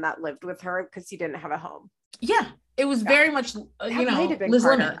the man that lived with her because he didn't have a home. Yeah. It was very much, might have been Liz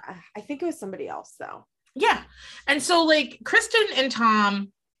Lemon. I think it was somebody else though. Yeah. And so like Kristen and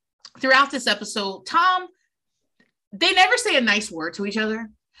Tom, throughout this episode, Tom, they never say a nice word to each other.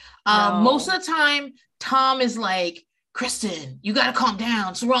 No. Most of the time, Tom is like, Kristen, you got to calm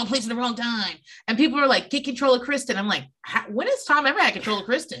down. It's the wrong place at the wrong time. And people are like, get control of Kristen. I'm like, when has Tom ever had control of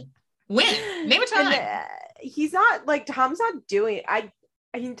Kristen? When? Name a time. And, he's not like, Tom's not doing, I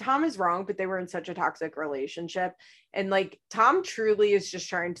mean, Tom is wrong, but they were in such a toxic relationship. And like, Tom truly is just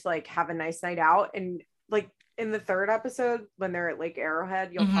trying to like have a nice night out. And like, in the 3rd episode, when they're at Lake Arrowhead,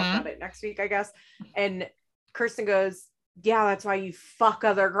 you'll talk about it next week, I guess. And Kirsten goes, yeah, that's why you fuck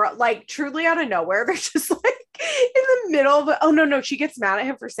other girls. Like, truly out of nowhere, they're just like in the middle of oh no, she gets mad at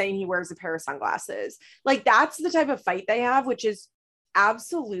him for saying he wears a pair of sunglasses. Like, that's the type of fight they have, which is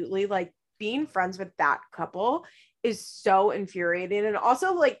absolutely like being friends with that couple is so infuriating. And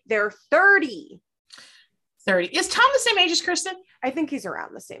also like they're 30. Is Tom the same age as Kristen? I think he's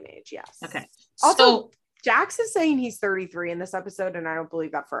around the same age. Yes. Okay. Also, Jax is saying he's 33 in this episode, and I don't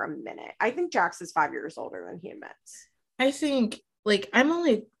believe that for a minute. I think Jax is 5 years older than he admits. I think, like, I'm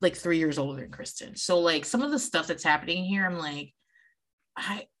only, like, 3 years older than Kristen. So, like, some of the stuff that's happening here, I'm like,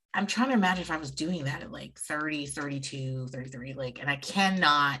 I'm trying to imagine if I was doing that at, like, 30, 32, 33, like, and I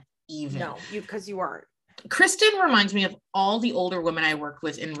cannot even. No, because you aren't. Kristen reminds me of all the older women I worked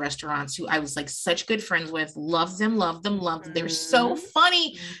with in restaurants who I was like such good friends with, loved them. They were so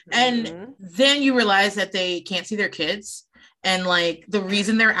funny. And then you realize that they can't see their kids. And like the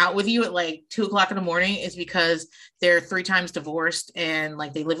reason they're out with you at like 2:00 in the morning is because they're 3 times divorced and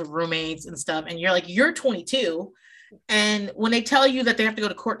like they live with roommates and stuff. And you're like, you're 22. And when they tell you that they have to go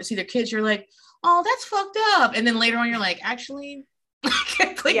to court to see their kids, you're like, oh, that's fucked up. And then later on, you're like, actually,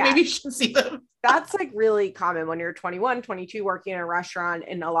 maybe you should see them. That's like really common when you're 21, 22 working in a restaurant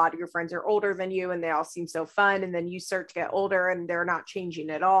and a lot of your friends are older than you and they all seem so fun. And then you start to get older and they're not changing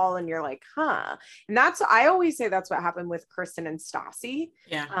at all. And you're like, huh. And I always say that's what happened with Kristen and Stassi.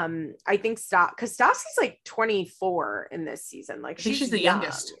 Yeah. I think because Stassi's like 24 in this season. Like she's the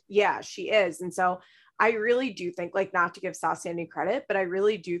youngest. Yeah, she is. And so I really do think, like, not to give Stassi any credit, but I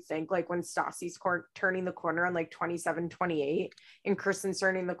really do think like when Stassi's turning the corner on like 27, 28 and Kristen's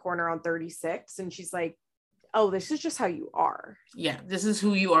turning the corner on 36 and she's like, oh, this is just how you are. Yeah, this is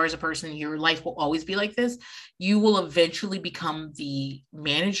who you are as a person. Your life will always be like this. You will eventually become the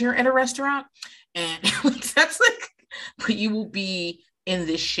manager at a restaurant. And that's like, but you will be in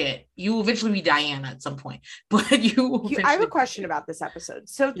this shit. You will eventually be Diana at some point. But I have a question about this episode.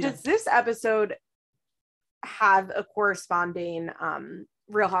 So does this episode have a corresponding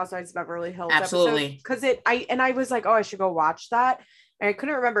Real Housewives of Beverly Hills Absolutely. Because I was like, oh, I should go watch that. And I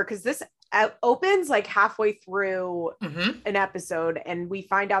couldn't remember because this opens like halfway through an episode, and we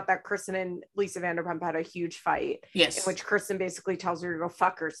find out that Kristen and Lisa Vanderpump had a huge fight. Yes. In which Kristen basically tells her to go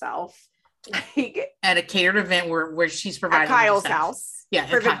fuck herself. Like, at a catered event where she's providing at Kyle's house. Yeah,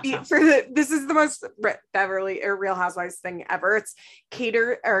 this is the most Beverly or Real Housewives thing ever. It's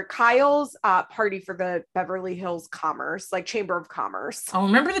Kyle's party for the Beverly Hills Commerce, like Chamber of Commerce. Oh,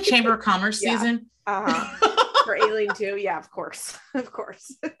 remember the Chamber of Commerce season? For Alien 2, yeah, of course.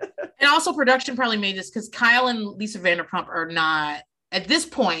 And also production probably made this because Kyle and Lisa Vanderpump are not at this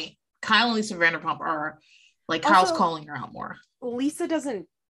point. Kyle and Lisa Vanderpump are like Kyle's also, calling her out more. Lisa doesn't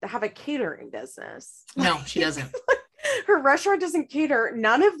have a catering business. No, she doesn't. Her restaurant doesn't cater.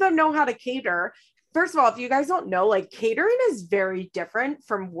 None of them know how to cater. First of all, if you guys don't know, like catering is very different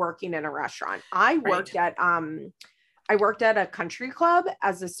from working in a restaurant. I worked at a country club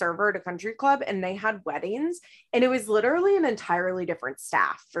as a server at a country club, and they had weddings, and it was literally an entirely different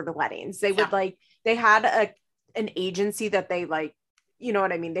staff for the weddings. They would they had an agency that they like, you know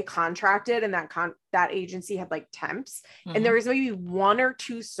what I mean? They contracted, and that agency had like temps, and there was maybe one or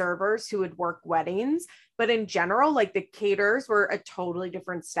two servers who would work weddings. But in general, like the caterers were a totally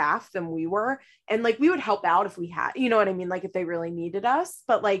different staff than we were. And like, we would help out if we had, you know what I mean? Like if they really needed us,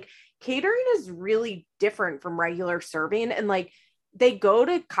 but like catering is really different from regular serving. And like, they go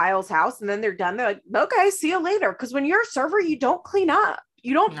to Kyle's house and then they're done. They're like, okay, see you later. Cause when you're a server, you don't clean up,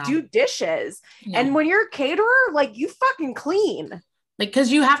 you don't do dishes. No. And when you're a caterer, like you fucking clean. Like,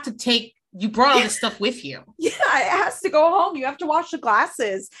 cause you have to you brought all this stuff with you. Yeah, it has to go home. You have to wash the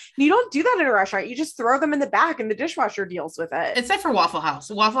glasses. You don't do that in a restaurant. You just throw them in the back and the dishwasher deals with it. Except for Waffle House.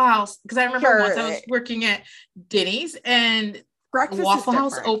 Because I remember once I was working at Denny's and breakfast Waffle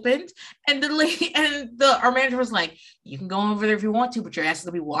House opened, and our manager was like, you can go over there if you want to, but your ass is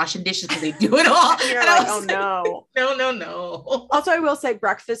gonna be washing dishes because they do it all. And you're like, oh no. No. Also, I will say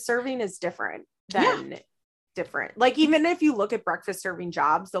breakfast serving is different than different. Like even if you look at breakfast serving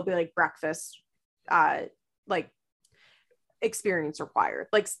jobs, they'll be like breakfast like experience required,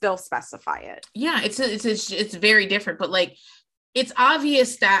 like they'll specify it. Yeah, it's very different, but like it's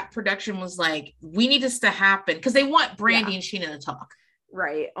obvious that production was like, we need this to happen because they want Brandy and Sheena to talk.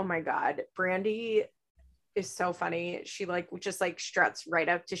 Right. Oh my god, Brandy is so funny. She like just like struts right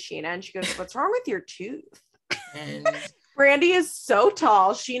up to Sheena and she goes, what's wrong with your tooth? And Brandy is so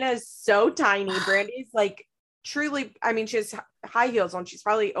tall, Sheena is so tiny. Brandy's like truly, I mean, she has high heels on. She's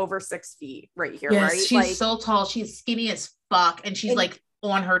probably over 6 feet right here, right? She's like, so tall. She's skinny as fuck. And she's like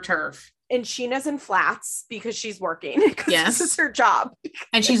on her turf. And Sheena's in flats because she's working. Yes. This is her job.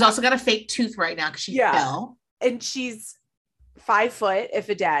 And she's also got a fake tooth right now because she fell. And she's 5 foot if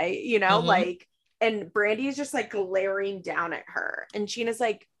a day, you know, like, and Brandy is just like glaring down at her. And Sheena's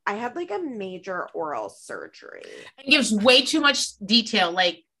like, I had like a major oral surgery. And gives way too much detail.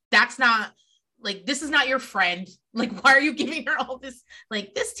 Like, that's not... Like, this is not your friend. Like, why are you giving her all this?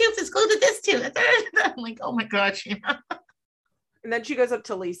 Like, this tooth is glued to this tooth. I'm like, oh my God, Sheena. And then she goes up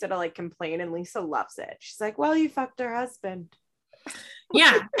to Lisa to like complain, and Lisa loves it. She's like, well, you fucked her husband.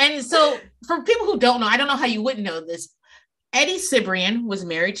 Yeah. And so for people who don't know, I don't know how you wouldn't know this. Eddie Cibrian was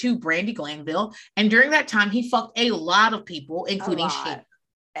married to Brandy Glanville. And during that time, he fucked a lot of people, including Sheena.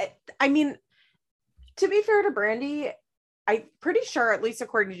 I mean, to be fair to Brandy, I'm pretty sure, at least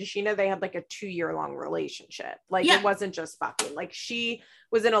according to Sheena, they had like a 2-year-long relationship. Like it wasn't just fucking. Like she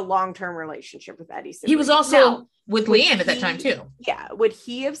was in a long-term relationship with Eddie Cibrian. He was also with Leanne at that time too. Yeah. Would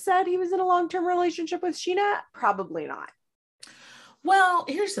he have said he was in a long-term relationship with Sheena? Probably not. Well,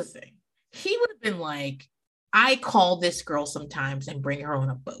 here's the thing. He would have been like, I call this girl sometimes and bring her on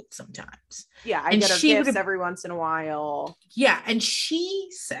a boat sometimes. Yeah, I get her gifts every once in a while. Yeah, and she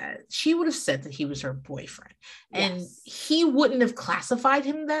would have said that he was her boyfriend. And he wouldn't have classified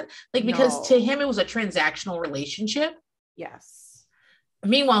him that, like, because to him it was a transactional relationship. Yes.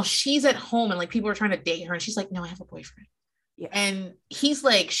 Meanwhile, she's at home and like people are trying to date her and she's like, no, I have a boyfriend. Yeah. And he's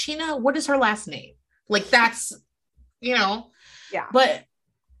like, Sheena, what is her last name? Like that's, you know. Yeah. But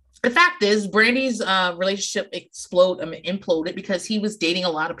the fact is, Brandy's relationship imploded because he was dating a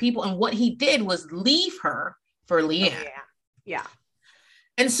lot of people. And what he did was leave her for Leanne. Oh, yeah.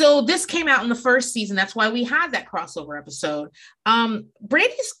 And so this came out in the first season. That's why we had that crossover episode.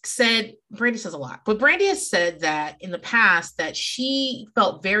 Brandy says a lot, but Brandy has said that in the past that she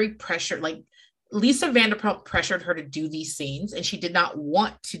felt very pressured, like Lisa Vanderpump pressured her to do these scenes and she did not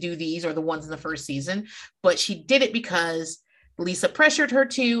want to do these or the ones in the first season, but she did it because Lisa pressured her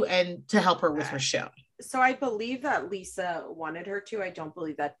to and to help her with her show. So I believe that Lisa wanted her to. I don't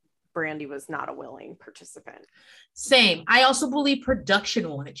believe that Brandi was not a willing participant. Same. I also believe production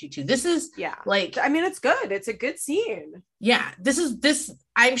wanted you to. This is like, I mean, it's good. It's a good scene. Yeah. This.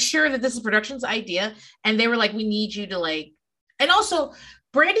 I'm sure that this is production's idea. And they were like, we need you to like, and also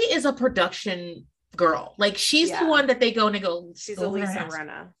Brandi is a production girl. Like she's the one that they go and they go, she's a Lisa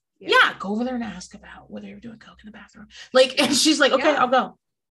Rinna. Yeah. Go over there and ask about whether you're doing coke in the bathroom. Like, and she's like, okay, I'll go.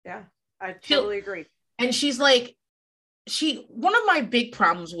 Yeah. I totally agree. And she's like, one of my big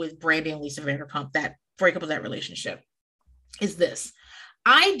problems with Brandi and Lisa Vanderpump, that breakup of that relationship, is this.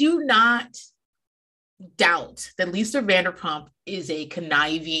 I do not doubt that Lisa Vanderpump is a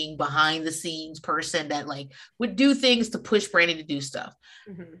conniving behind the scenes person that like would do things to push Brandi to do stuff.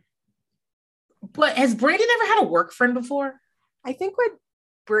 Mm-hmm. But has Brandi never had a work friend before? I think what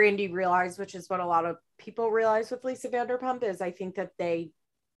Brandi realized, which is what a lot of people realize with Lisa Vanderpump, is I think that they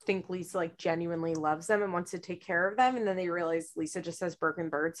think Lisa like genuinely loves them and wants to take care of them, and then they realize Lisa just has broken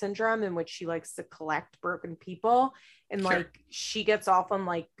bird syndrome, in which she likes to collect broken people, and like she gets off on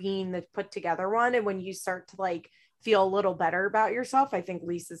like being the put together one, and when you start to like feel a little better about yourself, I think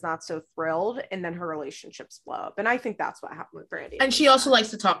Lisa's not so thrilled, and then her relationships blow up, and I think that's what happened with Brandi. And she also likes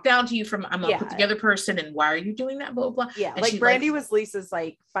to talk down to you from, I'm a put together person, and why are you doing that, blah blah blah. Yeah, and like Brandi was Lisa's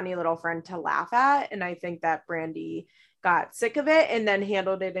like funny little friend to laugh at, and I think that Brandi got sick of it and then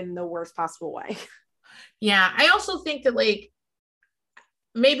handled it in the worst possible way. Yeah, I also think that like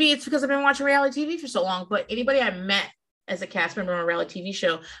maybe it's because I've been watching reality TV for so long, but anybody I met as a cast member on a reality TV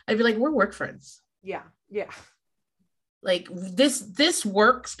show, I'd be like, we're work friends. Yeah. Like this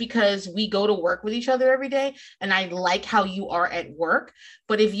works because we go to work with each other every day, and I like how you are at work.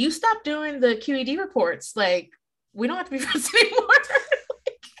 But if you stop doing the QED reports, like we don't have to be friends anymore.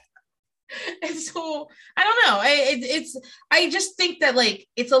 And so I don't know. I just think that like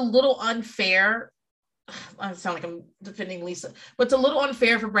it's a little unfair. I sound like I'm defending Lisa, but it's a little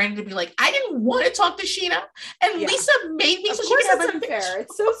unfair for Brandi to be like, I didn't want to talk to Scheana, and Lisa made me. Of course, it's unfair.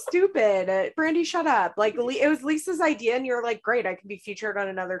 It's so stupid. Brandi, shut up. Like it was Lisa's idea, and you're like, great, I could be featured on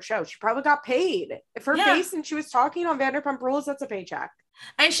another show. She probably got paid if her face, and she was talking on Vanderpump Rules. That's a paycheck.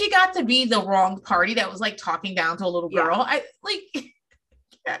 And she got to be the wrong party that was like talking down to a little girl. I like get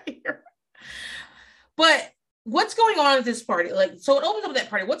out of here. But what's going on at this party? Like, so it opens up that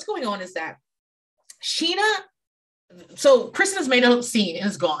party. What's going on is that Scheana, so Kristen has made a scene and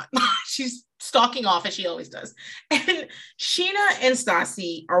is gone. She's stalking off as she always does. And Scheana and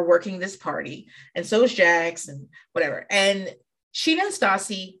Stassi are working this party, and so is Jax and whatever. And Scheana and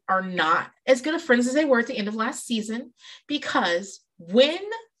Stassi are not as good of friends as they were at the end of last season, because when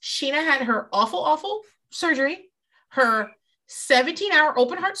Scheana had her awful surgery, her 17-hour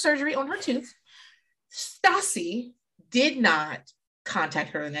open heart surgery on her tooth, Stassi did not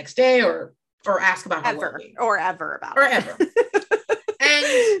contact her the next day or ask about her well-being. Or ever about it.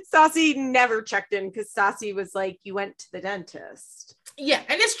 And Stassi never checked in, because Stassi was like, you went to the dentist. Yeah,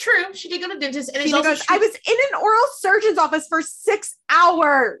 and it's true. She did go to the dentist. And it's also I was in an oral surgeon's office for 6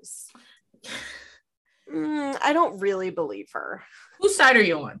 hours. I don't really believe her. Whose side are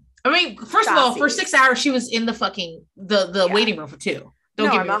you on? I mean, first of all, for 6 hours, she was in the fucking the waiting room for 2.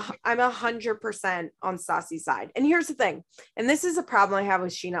 I'm 100% on Stassi's side. And here's the thing, and this is a problem I have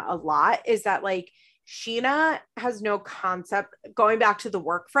with Scheana a lot, is that like Scheana has no concept, going back to the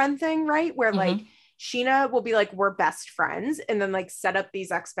work friend thing, right? Where like Scheana will be like, we're best friends, and then like set up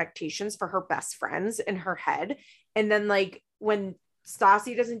these expectations for her best friends in her head. And then like when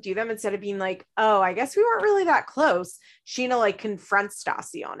Stassi doesn't do them, instead of being like, oh, I guess we weren't really that close, Scheana like confronts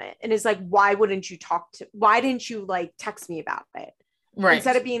Stassi on it and is like, why didn't you like text me about it? Right.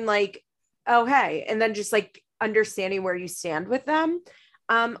 Instead of being like, oh, hey, and then just like understanding where you stand with them.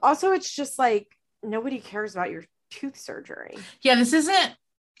 Also, it's just like, nobody cares about your tooth surgery. Yeah, this isn't.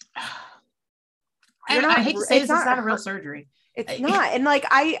 I hate to say this, it's not a real surgery. It's not. And like,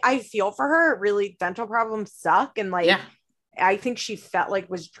 I feel for her. Really, dental problems suck. And like, I think she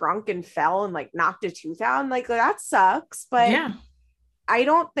was drunk and fell and like knocked a tooth out. And like, that sucks. But I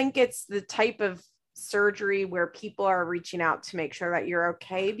don't think it's the type of surgery where people are reaching out to make sure that you're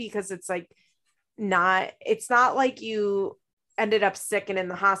okay, because it's not like you ended up sick and in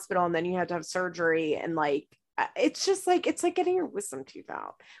the hospital and then you had to have surgery, and like it's just like, it's like getting your wisdom tooth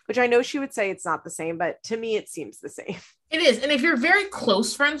out, which I know she would say it's not the same, but to me it seems the same. It is. And if you're very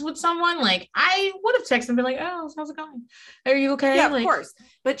close friends with someone, like I would have texted and been like, oh, how's it going, are you okay? Yeah, of course.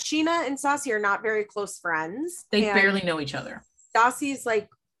 But Scheana and Stassi are not very close friends. They barely know each other. Stassi's like,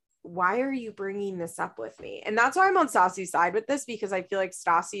 why are you bringing this up with me? And that's why I'm on Stassi's side with this, because I feel like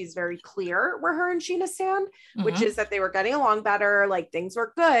Stassi is very clear where her and Scheana stand, which is that they were getting along better, like things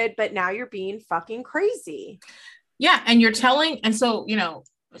were good, but now you're being fucking crazy. Yeah. And you're telling, and so, you know,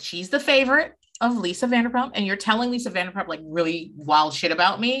 she's the favorite of Lisa Vanderpump, and you're telling Lisa Vanderpump like really wild shit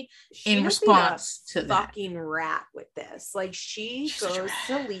about me in response to that. Fucking rat with this. Like she goes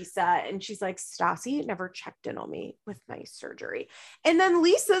to Lisa and she's like, Stassi never checked in on me with my surgery. And then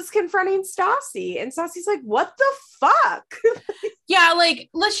Lisa's confronting Stassi, and Stassi's like, what the fuck? Yeah, like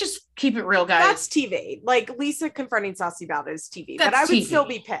let's just keep it real, guys. That's TV. Like Lisa confronting Stassi about it is TV. But I would still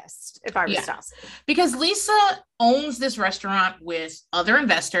be pissed if I was Stassi. Because Lisa owns this restaurant with other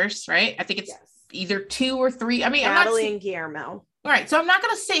investors, right? I think it's either 2 or 3. I mean, Natalie and Guillermo. All right. So I'm not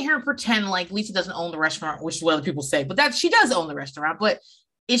going to sit here and pretend like Lisa doesn't own the restaurant, which is what other people say, but that she does own the restaurant. But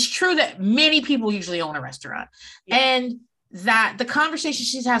it's true that many people usually own a restaurant. Yeah. And that the conversation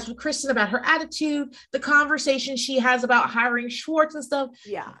she has with Kristen about her attitude, the conversation she has about hiring Schwartz and stuff.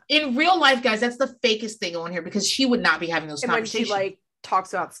 Yeah. In real life, guys, that's the fakest thing on here because she would not be having those conversations. When she like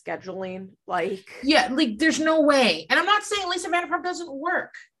talks about scheduling, like. Yeah. Like there's no way. And I'm not saying Lisa Vanderpump doesn't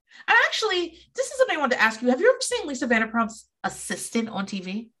work. And actually, this is something I wanted to ask you. Have you ever seen Lisa Vanderpump's assistant on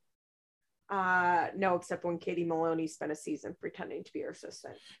TV? No, except when Katie Maloney spent a season pretending to be her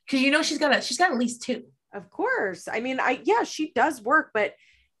assistant. Because you know she's got at least 2. Of course. I mean, she does work, but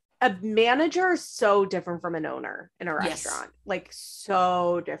a manager is so different from an owner in a restaurant. Like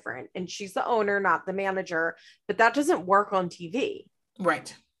so different. And she's the owner, not the manager. But that doesn't work on TV.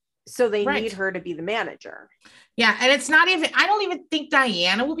 Right. So they need her to be the manager. Yeah. And it's not even, I don't even think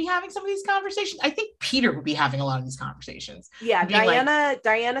Diana will be having some of these conversations. I think Peter will be having a lot of these conversations. Yeah.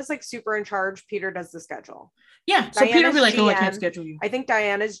 Diana's like super in charge. Peter does the schedule. Yeah. So Diana's Peter will be like, GM. Oh, I can't schedule you. I think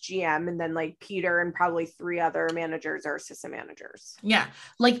Diana's GM, and then like Peter and probably 3 other managers are assistant managers. Yeah.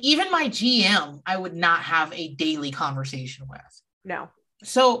 Like even my GM, I would not have a daily conversation with. No.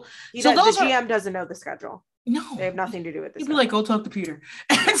 So the GM doesn't know the schedule. No. They have nothing to do with this. You'd be like, go talk to Peter.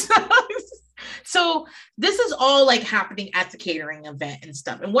 So this is all like happening at the catering event and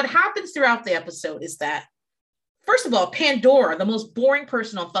stuff. And what happens throughout the episode is that, first of all, Pandora, the most boring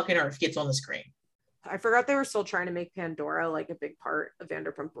person on fucking earth, gets on the screen. I forgot they were still trying to make Pandora like a big part of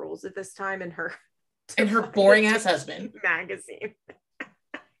Vanderpump Rules at this time, and her boring ass husband magazine.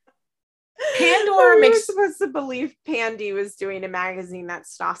 Pandora makes supposed to believe Pandy was doing a magazine that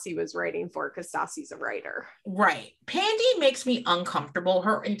Stassi was writing for because Stassi's a writer. Right. Pandy makes me uncomfortable.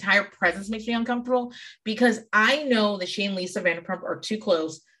 Her entire presence makes me uncomfortable because I know that she and Lisa Vanderpump are too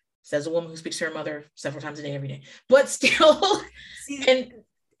close, says a woman who speaks to her mother several times a day, every day. But still, and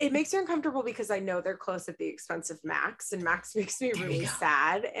it makes her uncomfortable because I know they're close at the expense of Max, and Max makes me really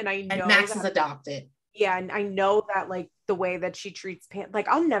sad. And I know Max is adopted. Yeah, and I know that like the way that she treats like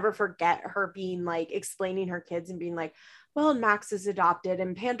I'll never forget her being like explaining her kids and being like, well, Max is adopted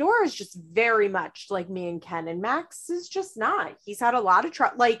and Pandora is just very much like me and Ken, and Max is just not. He's had a lot of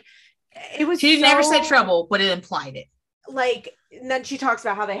trouble. Like it was. She never said trouble, but it implied it. Like, and then she talks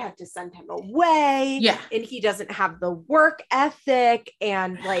about how they had to send him away. Yeah, and he doesn't have the work ethic,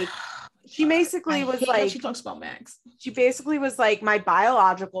 and like. She basically was like, she talks about Max. She basically was like, my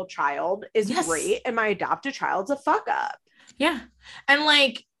biological child is great and my adopted child's a fuck up. Yeah. And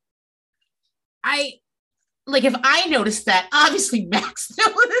like, if I noticed that, obviously Max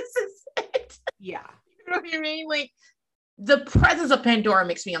notices it. Yeah. You know what I mean? Like, the presence of Pandora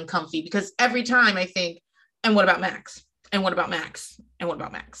makes me uncomfy because every time I think, and what about Max? And what about Max? And what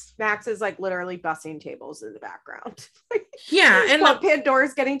about Max? Max is like literally bussing tables in the background. Yeah. And while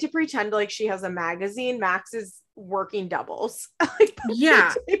Pandora's getting to pretend like she has a magazine, Max is working doubles. Like,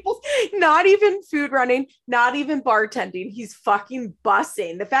 yeah. Tables. Not even food running, not even bartending. He's fucking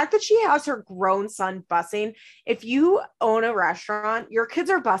bussing. The fact that she has her grown son bussing. If you own a restaurant, your kids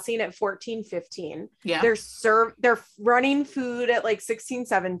are bussing at 14, 15. Yeah. They're running food at like 16,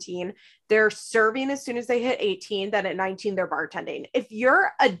 17. They're serving as soon as they hit 18. Then at 19, they're bartending. If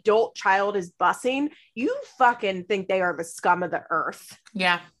your adult child is bussing, you fucking think they are the scum of the earth.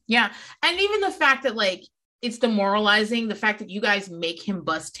 Yeah. Yeah. And even the fact that like, it's demoralizing, the fact that you guys make him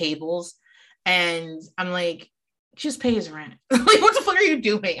bus tables, and I'm like, just pay his rent. Like, what the fuck are you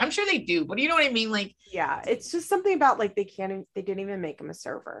doing? I'm sure they do, but you know what I mean? Like, yeah, it's just something about like they didn't even make him a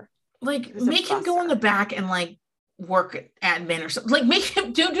server. Like, make him go in the back and like work admin or something. Like, make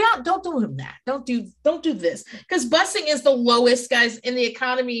him don't do him that. Don't do this, because busing is the lowest, guys, in the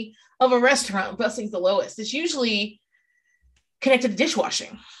economy of a restaurant. Busing's the lowest. It's usually connected to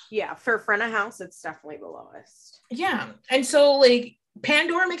dishwashing. Yeah, for front of house, it's definitely the lowest. Yeah. And so like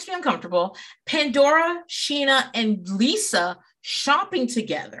Pandora makes me uncomfortable. Pandora, Scheana, and Lisa shopping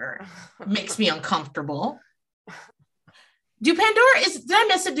together makes me uncomfortable. Did I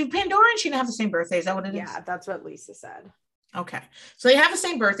miss it? Do Pandora and Scheana have the same birthday? Is that what it is? Yeah, that's what Lisa said. Okay. So they have the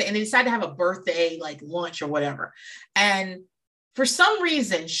same birthday and they decide to have a birthday like lunch or whatever. And for some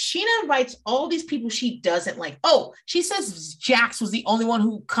reason, Scheana invites all these people she doesn't like. Oh, she says Jax was the only one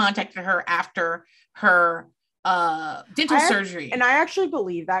who contacted her after her dental surgery. And I actually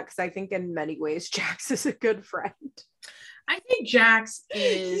believe that, because I think in many ways Jax is a good friend. I think Jax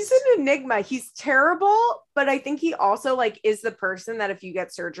is... He's an enigma. He's terrible, but I think he also like is the person that if you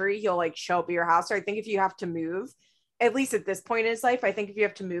get surgery, he'll like show up at your house. Or I think if you have to move, at least at this point in his life, I think if you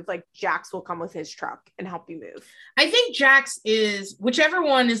have to move, like Jax will come with his truck and help you move. I think Jax is, whichever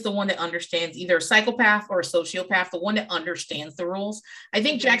one is the one that understands, either a psychopath or a sociopath, the one that understands the rules. I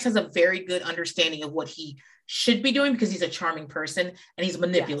think Jax has a very good understanding of what he should be doing, because he's a charming person and he's a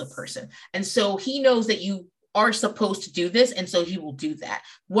manipulative person. And so he knows that you are supposed to do this, and so he will do that,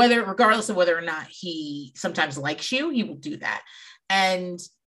 regardless of whether or not he sometimes likes you, he will do that. And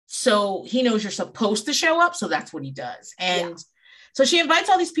so he knows you're supposed to show up, so that's what he does. And so she invites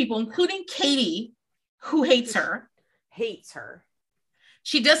all these people, including Katie, who hates her.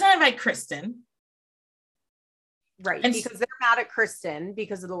 She doesn't invite Kristen. Right, and because they're mad at Kristen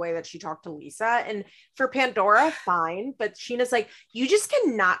because of the way that she talked to Lisa. And for Pandora, fine, but Scheana's like, you just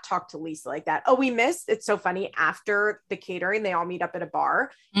cannot talk to Lisa like that. Oh, we missed, it's so funny, after the catering, they all meet up at a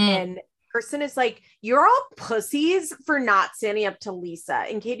bar, and Kristen is like, you're all pussies for not standing up to Lisa.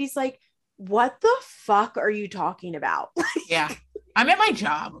 And Katie's like, what the fuck are you talking about? Yeah. I'm at my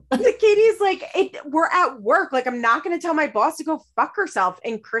job. Katie's like, we're at work. Like, I'm not going to tell my boss to go fuck herself.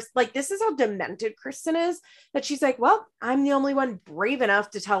 And Chris, like, this is how demented Kristen is, that she's like, well, I'm the only one brave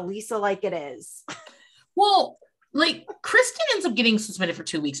enough to tell Lisa like it is. Well, like, Kristen ends up getting suspended for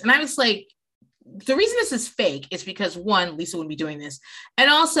 2 weeks. And I was like, the reason this is fake is because, one, Lisa wouldn't be doing this. And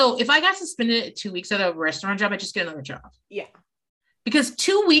also, if I got suspended 2 weeks at a restaurant job, I'd just get another job. Yeah. Because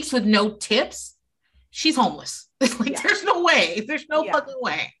 2 weeks with no tips, she's homeless. Like, there's no way. There's no fucking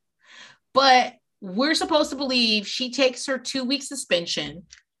way. But we're supposed to believe she takes her 2 week suspension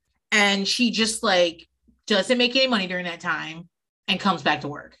and she just like doesn't make any money during that time and comes back to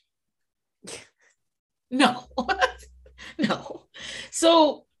work. No. No.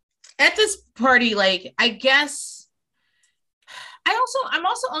 So at this party, like, I guess I'm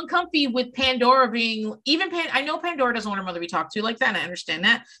also uncomfy with Pandora being I know Pandora doesn't want her mother to be talked to like that, and I understand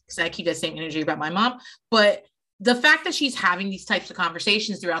that because I keep that same energy about my mom. But the fact that she's having these types of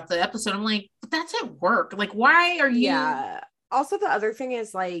conversations throughout the episode, I'm like, but that's at work. Like, why are you? Yeah. Also, the other thing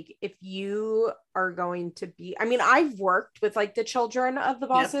is, like, if you are going to be, I mean, I've worked with like the children of the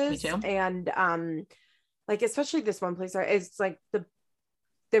bosses, and like, especially this one place, it's like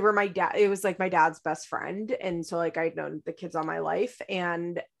they were my dad. It was like my dad's best friend. And so like, I'd known the kids all my life,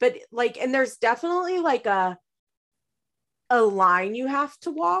 but like, and there's definitely like a line you have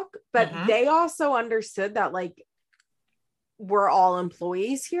to walk, but they also understood that like, we're all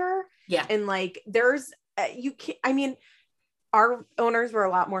employees here. Yeah. And like, there's, you can't, I mean, our owners were a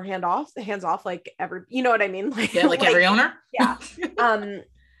lot more hands off, like every, you know what I mean? Like, yeah, like every owner. Yeah.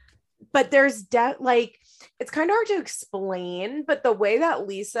 But there's like, it's kind of hard to explain, but the way that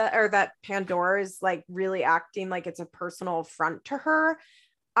Lisa or that Pandora is like really acting like it's a personal affront to her,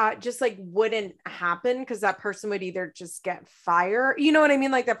 just like wouldn't happen, because that person would either just get fired. You know what I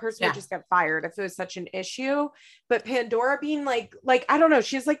mean? Like, that person would just get fired if it was such an issue. But Pandora being like, I don't know,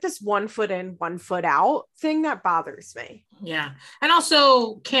 she has like this 1 foot in, 1 foot out thing that bothers me. Yeah. And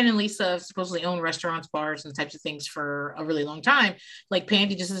also, Ken and Lisa supposedly own restaurants, bars, and types of things for a really long time. Like,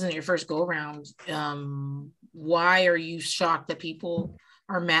 Pandy, just isn't your first go around. Why are you shocked that people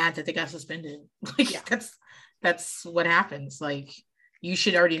are mad that they got suspended? Like, that's what happens. Like, you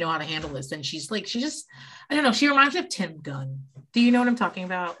should already know how to handle this. And she's just, I don't know. She reminds me of Tim Gunn. Do you know what I'm talking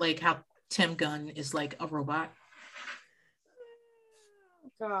about? Like, how Tim Gunn is like a robot.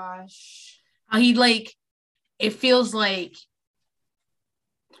 Oh, gosh. How he like, it feels like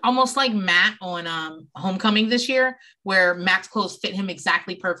almost like Matt on Homecoming this year, where Matt's clothes fit him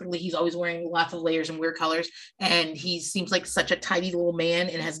exactly perfectly. He's always wearing lots of layers and weird colors. And he seems like such a tidy little man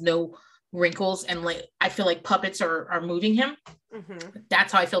and has no wrinkles, and like, I feel like puppets are moving him.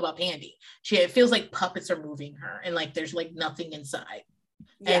 That's how I feel about Pandy. It feels like puppets are moving her, and like there's like nothing inside.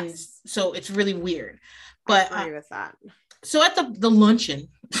 And so it's really weird. But I agree with that. So at the luncheon,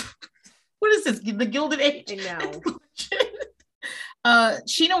 what is this, the Gilded Age? I know.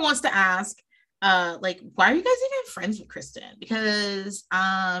 Scheana wants to ask, like, why are you guys even friends with Kristen? Because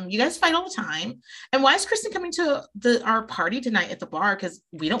you guys fight all the time. And why is Kristen coming to our party tonight at the bar? Because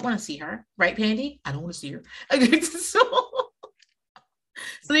we don't want to see her, right, Pandy? I don't want to see her.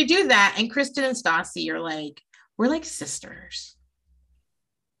 So they do that, and Kristen and Stassi are like, we're like sisters.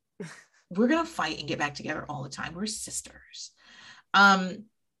 We're gonna fight and get back together all the time. We're sisters. But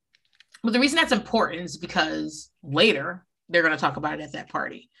the reason that's important is because later they're going to talk about it at that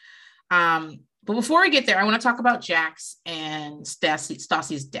party. But before we get there, I want to talk about Jax and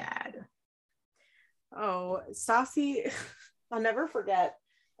Stassi's dad. Oh, Stassi, I'll never forget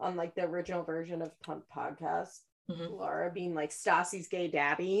on like the original version of Punk Podcast, Laura being like Stassi's gay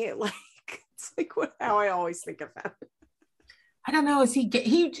daddy. Like, it's like how I always think of him. I don't know. Is he gay?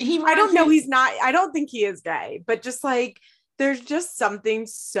 I don't know. He's not. I don't think he is gay, but just like, there's just something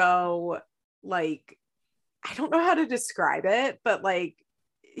so like, I don't know how to describe it, but like,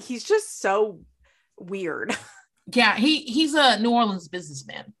 he's just so weird. Yeah, he's a New Orleans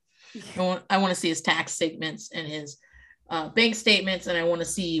businessman. I want to see his tax statements and his bank statements, and I want to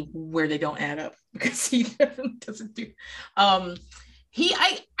see where they don't add up, because he doesn't do. I don't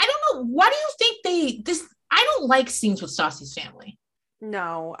know. Why do you think I don't like scenes with Stassi's family.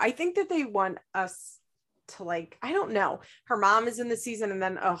 No, I think that they want us to like, I don't know. Her mom is in the season, and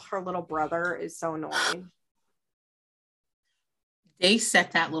then her little brother is so annoying. They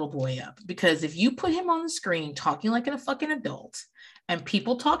set that little boy up, because if you put him on the screen talking like a fucking adult and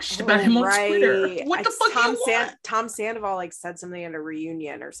people talk shit about him on Twitter, what the fuck do you want? Tom Sandoval like said something at a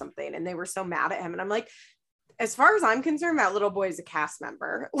reunion or something, and they were so mad at him, and I'm like, as far as I'm concerned, that little boy is a cast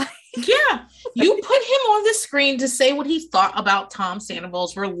member. Yeah, you put him on the screen to say what he thought about Tom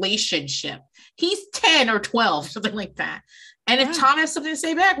Sandoval's relationship. He's 10 or 12, something like that. And if Tom has something to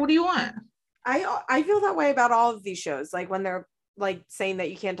say back, what do you want? I feel that way about all of these shows. Like when they're like saying that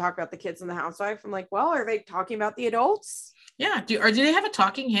you can't talk about the kids and the housewife, I'm like, well, are they talking about the adults? Yeah. Do they have a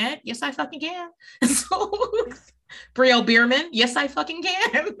talking head? Yes, I fucking can. So, Brielle Bierman. Yes, I fucking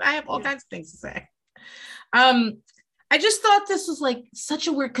can. I have all kinds of things to say. I just thought this was like such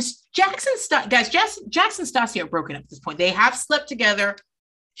a weird, because Jax and Stassi are broken up at this point. They have slept together.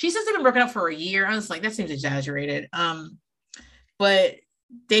 She says they've been broken up for a year. I was like, that seems exaggerated. But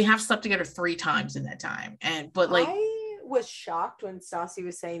they have slept together 3 times in that time. I was shocked when Stassi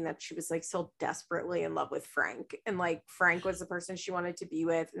was saying that she was like so desperately in love with Frank, and like Frank was the person she wanted to be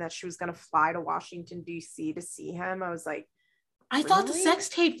with, and that she was going to fly to Washington DC to see him. I was like, I thought the sex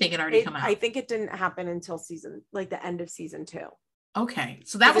tape thing had already come out. I think it didn't happen until the end of season 2. Okay,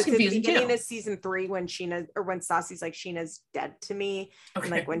 so that was confusing too. Beginning of season 3, when Stassi's like, Sheena's dead to me, and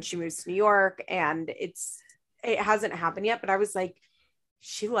like when she moves to New York, and it hasn't happened yet. But I was like,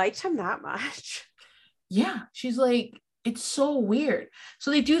 she liked him that much. Yeah, she's like, it's so weird.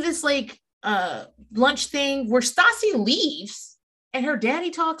 So they do this like lunch thing where Stassi leaves, and her daddy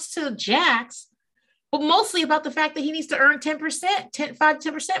talks to Jax. But mostly about the fact that he needs to earn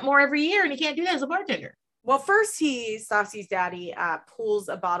 5-10% more every year, and he can't do that as a bartender. Well, first Stassi's daddy pulls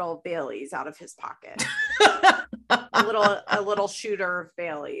a bottle of Bailey's out of his pocket. a little shooter of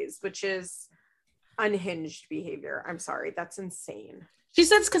Bailey's, which is unhinged behavior. I'm sorry, that's insane. She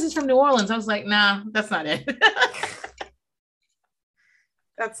said it's because he's from New Orleans. I was like, nah, that's not it.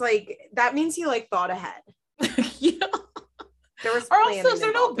 That's like, that means he like thought ahead. Yeah. There was is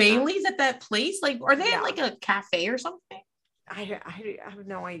there no Bailey's at that place? Like, are they at like a cafe or something? I have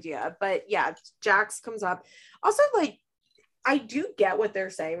no idea. But yeah, Jax comes up. Also, like, I do get what they're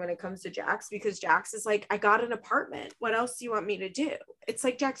saying when it comes to Jax, because Jax is like, I got an apartment. What else do you want me to do? It's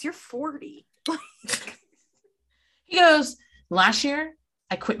like, Jax, you're 40. He goes, last year,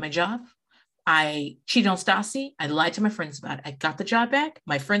 I quit my job. I cheated on Stassi. I lied to my friends about it. I got the job back.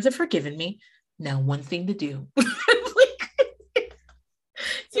 My friends have forgiven me. Now, one thing to do.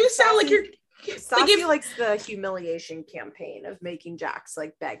 You sound like you're. Stassi likes the humiliation campaign of making Jax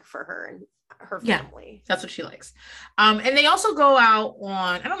like beg for her and her family. Yeah, that's what she likes. And they also go out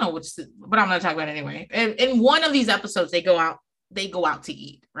on, I don't know but I'm going to talk about it anyway. In one of these episodes, they go out to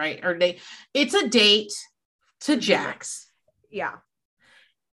eat, right? It's a date to Jax. Yeah.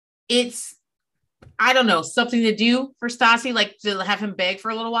 It's, I don't know, something to do for Stassi, like to have him beg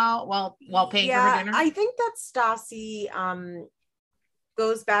for a little while paying for her dinner. I think that Stassi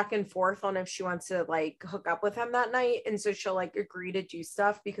goes back and forth on if she wants to like hook up with him that night, and so she'll like agree to do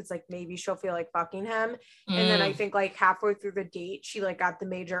stuff because like maybe she'll feel like fucking him. And then I think like halfway through the date she like got the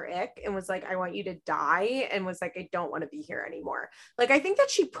major ick and was like, I want you to die, and was like, I don't want to be here anymore. Like I think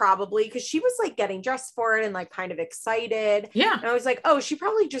that she probably, because she was like getting dressed for it and like kind of excited, and I was like, oh, she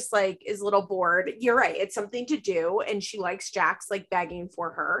probably just like is a little bored. You're right, it's something to do, and she likes Jax like begging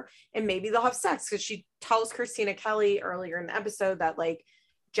for her, and maybe they'll have sex, because she tells Christina Kelly earlier in the episode that like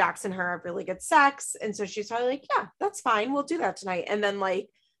Jax and her have really good sex, and so she's probably like, yeah, that's fine, we'll do that tonight. And then like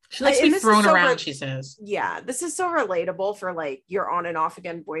she likes to be thrown around, she says. Yeah, this is so relatable for like your on and off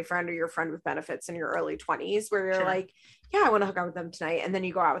again boyfriend or your friend with benefits in your early 20s, where you're like, yeah, I want to hook up with them tonight, and then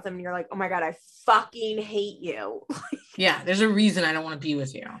you go out with them and you're like, oh my god, I fucking hate you. Yeah, there's a reason I don't want to be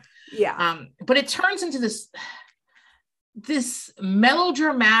with you. Yeah. But it turns into this, this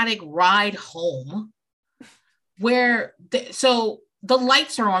melodramatic ride home where the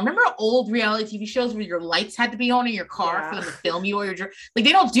lights are on. Remember old reality TV shows where your lights had to be on in your car for them to film you or your like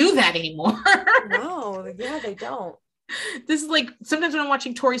they don't do that anymore. No, yeah, they don't. This is like sometimes when I'm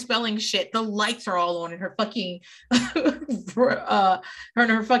watching Tori Spelling shit, the lights are all on in her fucking her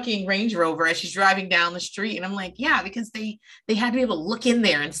and her fucking Range Rover as she's driving down the street. And I'm like, yeah, because they had to be able to look in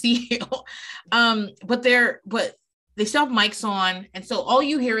there and see you. But they still have mics on. And so all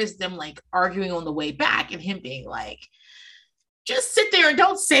you hear is them like arguing on the way back and him being like, just sit there and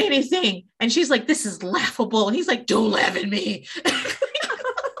don't say anything. And she's like, this is laughable. And he's like, don't laugh at me.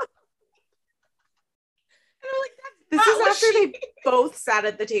 This is after they both sat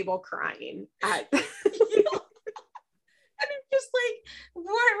at the table crying. And I'm just like,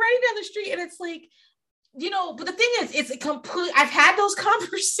 right down the street. And it's like, but the thing is, it's a complete, I've had those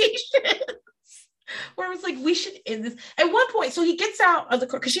conversations where it's like, we should end this. At one point, so he gets out of the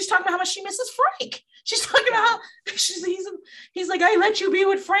car because she's talking about how much she misses Frank. She's talking about how he's like, I let you be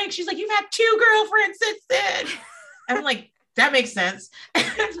with Frank. She's like, you've had 2 girlfriends since then. And I'm like, that makes sense.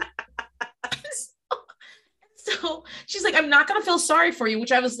 So she's like, I'm not going to feel sorry for you,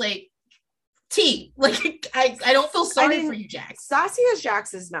 which I was like, like, I don't feel sorry for you, Jax. Stassi has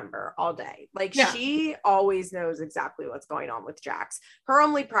Jax's number all day. Like, she always knows exactly what's going on with Jax. Her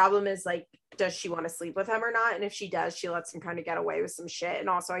only problem is, like, does she want to sleep with him or not? And if she does, she lets him kind of get away with some shit. And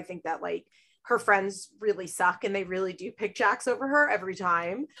also, I think that, like, her friends really suck and they really do pick Jax over her every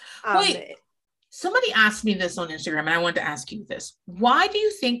time. Wait. Somebody asked me this on Instagram, and I wanted to ask you this. Why do you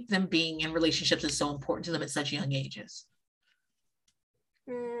think them being in relationships is so important to them at such young ages?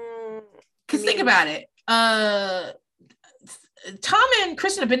 Because think about it. Tom and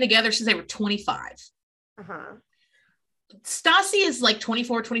Kristen have been together since they were 25. Stassi is like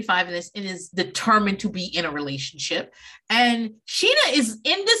 24, 25 in this and is determined to be in a relationship. And Scheana is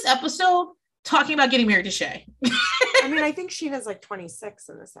in this episode talking about getting married to Shay. I mean, I think Sheena's like 26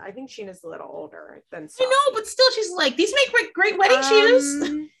 in this. I think Sheena's a little older than Stassi. But still, she's like, these make great wedding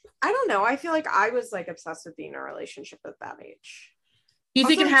shoes. I don't know. I feel like I was like obsessed with being in a relationship at that age. You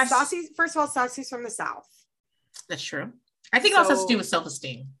think it has Stassi? First of all, Stassi's from the South. That's true. I think it also has to do with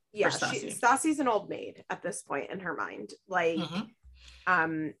self-esteem. Yeah, Stassi's an old maid at this point in her mind. Like,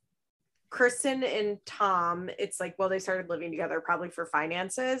 Kristen and Tom, it's like, well, they started living together probably for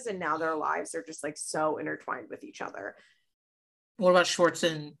finances, and now their lives are just like so intertwined with each other. What about Schwartz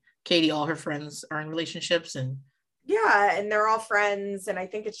and Katie? All her friends are in relationships, and and they're all friends, and I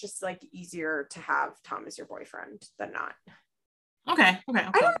think it's just like easier to have Tom as your boyfriend than not. Okay. I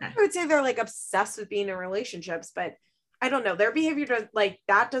don't know if I would say they're like obsessed with being in relationships, but I don't know. Their behavior does, like,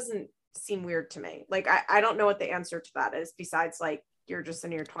 that doesn't seem weird to me. Like, I don't know what the answer to that is besides like, you're just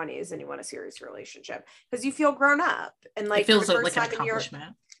in your 20s and you want a serious relationship because you feel grown up and like it feels like an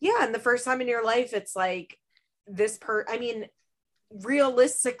accomplishment. And the first time in your life, it's like I mean,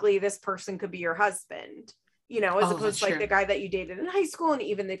 realistically, this person could be your husband, as opposed to like the guy that you dated in high school and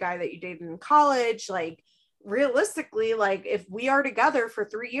even the guy that you dated in college. Like, realistically, like, if we are together for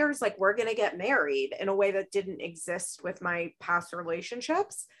 3 years, like, we're gonna get married in a way that didn't exist with my past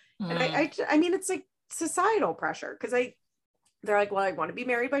relationships. And I mean, it's like societal pressure because they're like, well, I want to be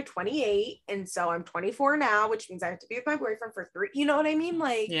married by 28. And so I'm 24 now, which means I have to be with my boyfriend for 3. You know what I mean?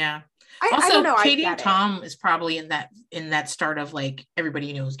 Like, yeah. I don't know. Katie and Tom is probably in that start of like, everybody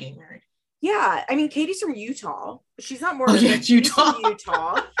you know is getting married. Yeah. I mean, Katie's from Utah. She's not more Utah. From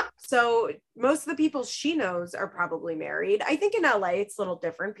Utah. So most of the people she knows are probably married. I think in LA, it's a little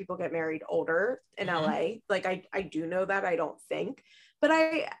different. People get married older in LA. Like, I do know that, I don't think. But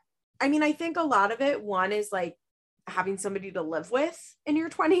I mean, I think a lot of it, one is like, having somebody to live with in your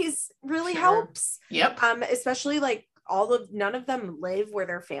 20s really helps. Yep. Especially like none of them live where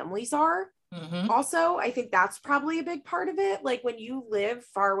their families are. Also, I think that's probably a big part of it. Like, when you live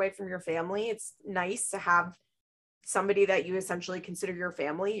far away from your family, it's nice to have somebody that you essentially consider your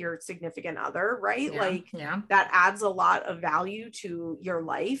family, your significant other, right? That adds a lot of value to your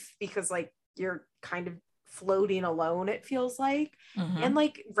life because like you're kind of floating alone, it feels like. And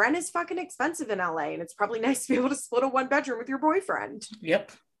like, rent is fucking expensive in LA, and it's probably nice to be able to split a 1-bedroom with your boyfriend.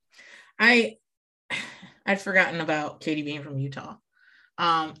 Yep. I'd forgotten about Katie being from Utah.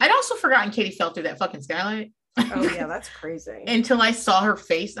 I'd also forgotten Katie fell through that fucking skylight. Oh yeah, that's crazy. Until I saw her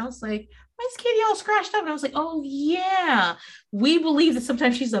face, I was like, why is Katie all scratched up? And I was like, oh yeah, we believe that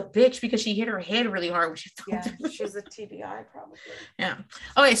sometimes she's a bitch because she hit her head really hard when she fell through. She's a TBI probably. Yeah.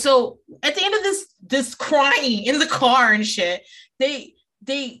 Okay, so at the end of this crying in the car and shit, Jax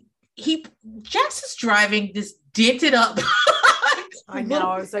is driving this dented up I know.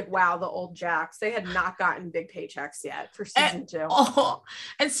 I was like, wow, the old Jax. They had not gotten big paychecks yet for season 2.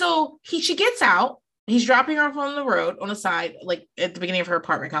 And so she gets out. He's dropping her off on the road on the side, like at the beginning of her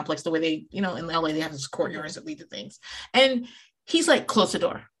apartment complex, the way they, in LA, they have this courtyards that lead to things. And he's like, close the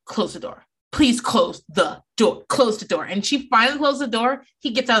door. Please close the door. And she finally closed the door.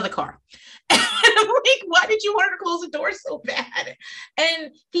 He gets out of the car. And I'm like, why did you want her to close the door so bad?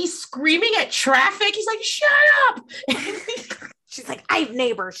 And he's screaming at traffic. He's like, shut up. She's like, I have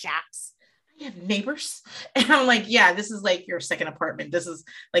neighbors, Jax. I have neighbors. And I'm like, yeah, this is like your second apartment. This is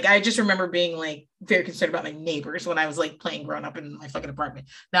like, I just remember being like very concerned about my neighbors when I was like playing grown up in my fucking apartment.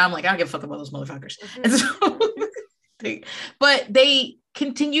 Now I'm like, I don't give a fuck about those motherfuckers. Mm-hmm. And so, but they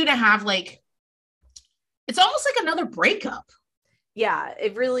continue to have like, it's almost like another breakup. Yeah,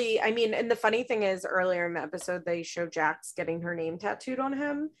 it really, and the funny thing is earlier in the episode, they show Jax getting her name tattooed on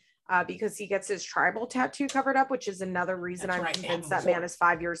him because he gets his tribal tattoo covered up, which is another reason I'm convinced that man is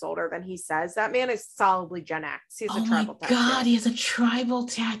 5 years older than he says. That man is solidly Gen X. He's a tribal tattoo. Oh my God, he has a tribal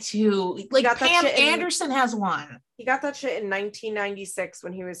tattoo. Like Pam Anderson has one. He got that shit in 1996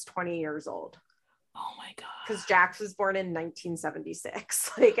 when he was 20 years old. Oh my God. Because Jax was born in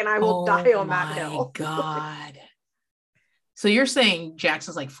 1976. And I will die on that hill. Oh my God. So you're saying Jax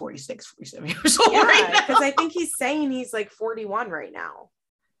is like 46, 47 years old right now? Because I think he's saying he's like 41 right now.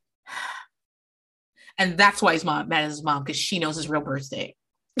 And that's why he's mad at his mom, because she knows his real birthday.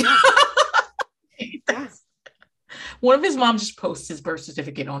 Yeah. One of his mom just posts his birth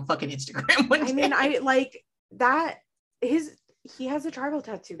certificate on fucking Instagram one day. I like that. He has a tribal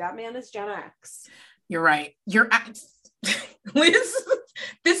tattoo. That man is Gen X. You're right. Liz,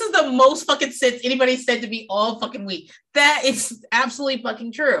 this is the most fucking sense anybody said to me all fucking week. That is absolutely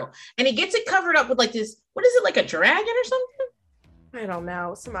fucking true. And he gets it covered up with like this, what is it, like a dragon or something? I don't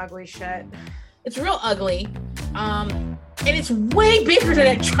know. Some ugly shit. It's real ugly. And it's way bigger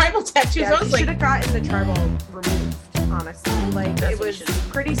than that tribal tattoo. Yeah, so should have gotten the tribal removed, honestly. Like, it was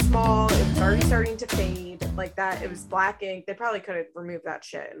pretty small. It was already starting to fade. Like that, it was black ink. They probably could have removed that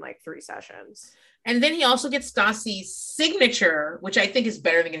shit in like 3 sessions. And then he also gets Stassi's signature, which I think is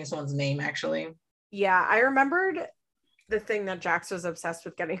better than getting someone's name, actually. Yeah, I remembered the thing that Jax was obsessed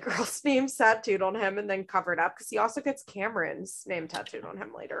with getting girls' names tattooed on him and then covered up, because he also gets Cameron's name tattooed on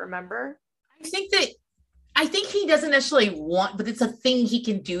him later, remember? I think he doesn't necessarily want, but it's a thing he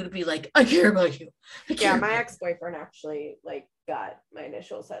can do to be like, I care about you. Yeah, my ex-boyfriend actually like got my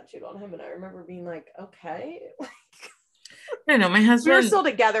initials tattooed on him, and I remember being like, okay. I know, my husband. We were still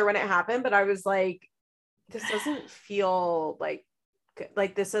together when it happened, but I was like, this doesn't feel like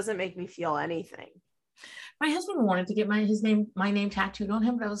this doesn't make me feel anything. My husband wanted to get my name tattooed on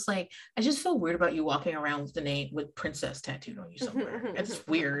him, but I was like, I just feel weird about you walking around with princess tattooed on you somewhere. It's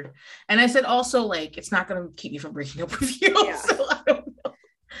weird. And I said also, like, it's not going to keep me from breaking up with you. Yeah. So I don't know.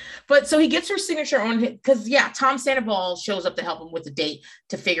 But so he gets her signature on him because Tom Sandoval shows up to help him with the date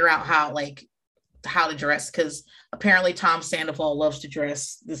to figure out how to dress, because apparently Tom Sandoval loves to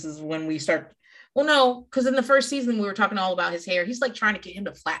dress. This is when we start. Well, no, because in the first season we were talking all about his hair. He's like trying to get him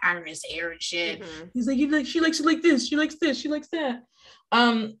to flat iron his hair and shit. Mm-hmm. He's like, she likes it like this. She likes this. She likes that.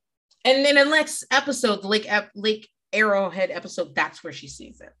 And then in the next episode, the Lake Arrowhead episode, that's where she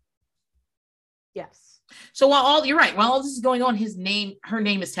sees it. Yes. So while all this is going on, her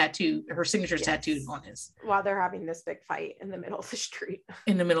name is tattooed. Her signature is tattooed on his. While they're having this big fight in the middle of the street.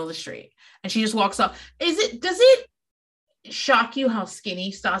 And she just walks off. Does it shock you how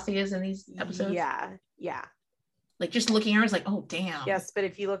skinny Stassi is in these episodes? Yeah. Like just looking at her is like, oh damn. Yes, but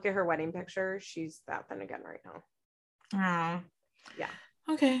if you look at her wedding picture, she's that thin again right now. Oh. Yeah.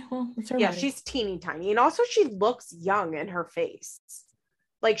 Okay, well, it's her yeah, wedding. She's teeny tiny, and also she looks young in her face.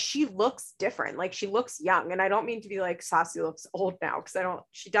 Like she looks different. Like she looks young, and I don't mean to be like Stassi looks old now, because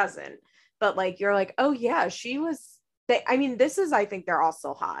she doesn't. But like you're like, oh yeah, she was. I think they're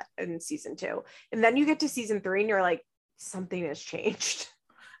also hot in season 2, and then you get to season 3, and you're like, something has changed.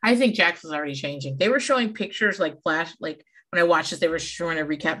 I think Jax was already changing. They were showing pictures when I watched this, they were showing a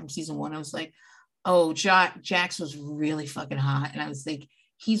recap from season 1. I was like, oh, Jax was really fucking hot. And I was like,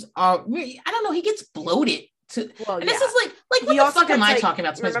 I don't know, he gets bloated. This is like what the fuck am I talking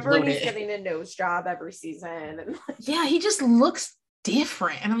about? Remember when he's getting a nose job every season? And yeah, he just looks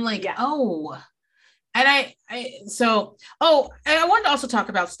different. And I'm like, oh. And I wanted to also talk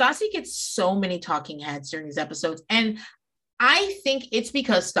about Stassi gets so many talking heads during these episodes. And I think it's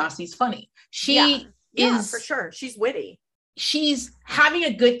because Stassi's funny. She is, for sure. She's witty. She's having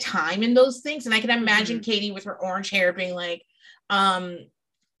a good time in those things. And I can imagine Katie with her orange hair being like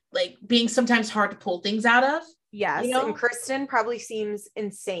being sometimes hard to pull things out of. Yes. You know? And Kristen probably seems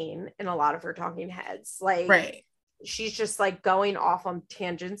insane in a lot of her talking heads. Like, right. she's just like going off on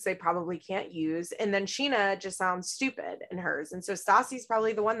tangents they probably can't use. And then Scheana just sounds stupid in hers. And so Stassi's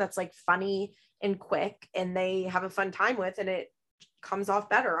probably the one that's like funny and quick and they have a fun time with, and it comes off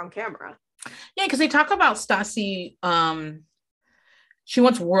better on camera. Yeah, because they talk about Stassi. She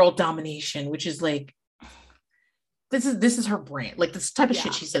wants world domination, which is like, this is her brand. Like this type of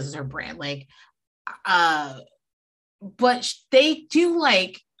shit she says is her brand. Like, but they do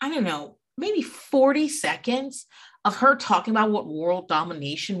like, I don't know, maybe 40 seconds of her talking about what world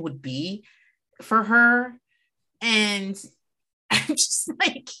domination would be for her. And I'm just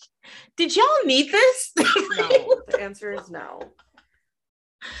like, did y'all need this? No, the answer is no.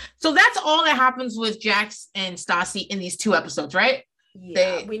 So that's all that happens with Jax and Stassi in these 2 episodes, right?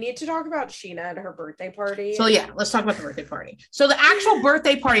 Yeah, we need to talk about Scheana and her birthday party. So yeah, let's talk about the birthday party. So the actual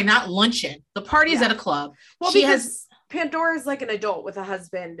birthday party, not luncheon. The party is at a club. Well, because Pandora is like an adult with a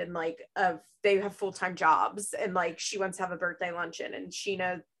husband and like they have full-time jobs, and like she wants to have a birthday luncheon, and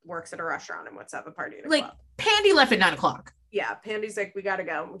Scheana works at a restaurant and wants to have a party at a club. Pandy left at 9:00. Yeah, Pandy's like, we gotta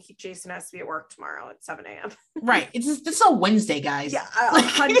go. Jason has to be at work tomorrow at 7 a.m. Right. It's a Wednesday, guys. Yeah,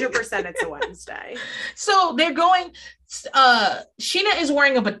 100% it's a Wednesday. So they're going, Scheana is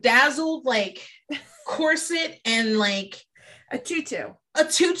wearing a bedazzled like corset and like a tutu.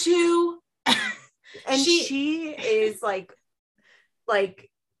 And she is like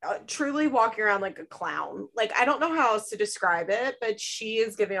truly walking around like a clown. Like, I don't know how else to describe it, but she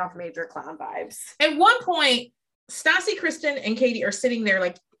is giving off major clown vibes. At one point, Stassi, Kristen, and Katie are sitting there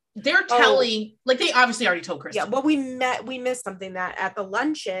like they're telling, like they obviously already told Kristen. Yeah, well, we missed something that at the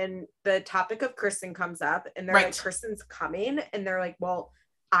luncheon, the topic of Kristen comes up, and they're like, Kristen's coming, and they're like, well,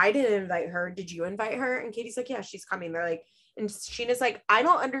 I didn't invite her. Did you invite her? And Katie's like, yeah, she's coming. They're like, and Scheana's like, I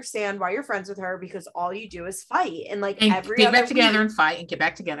don't understand why you're friends with her, because all you do is fight and like and get back together and fight and get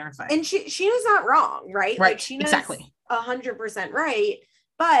back together and fight. And Scheana's not wrong, right? Right, like, Scheana's exactly 100% right,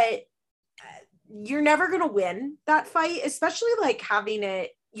 but you're never gonna win that fight, especially like having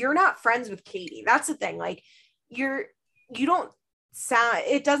it. You're not friends with Katie. That's the thing. Like you don't sound.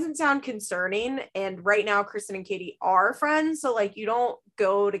 It doesn't sound concerning. And right now, Kristen and Katie are friends, so like you don't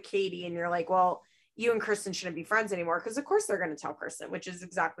go to Katie and you're like, well, you and Kristen shouldn't be friends anymore, because of course they're going to tell Kristen, which is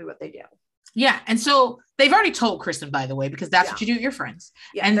exactly what they do. Yeah. And so they've already told Kristen, by the way, because that's what you do with your friends.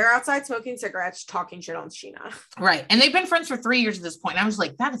 Yeah. And they're outside smoking cigarettes, talking shit on Scheana. Right. And they've been friends for 3 years at this point. And I was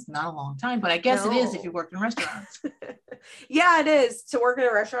like, that is not a long time, but I guess it is if you work in restaurants. Yeah, it is. To work in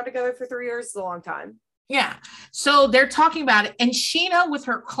a restaurant together for 3 years is a long time. Yeah. So they're talking about it. And Scheana with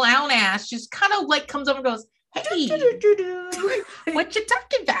her clown ass just kind of like comes over and goes, hey, what you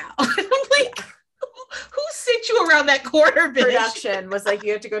talking about? I'm like, who sent you around that corner, bitch? Production was like,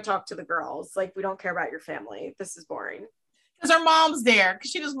 you have to go talk to the girls. Like, we don't care about your family. This is boring. Because her mom's there.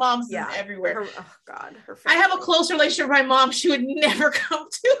 Because she does moms everywhere. Oh God, her family. I have a close relationship with my mom. She would never come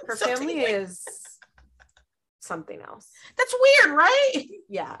to. Her family is something else. That's weird, right?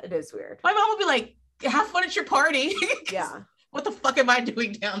 Yeah, it is weird. My mom would be like, have fun at your party. Yeah. What the fuck am I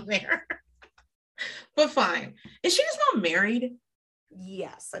doing down there? But fine. Is Scheana's mom married?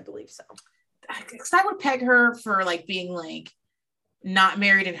 Yes, I believe so. Because I would peg her for like being like not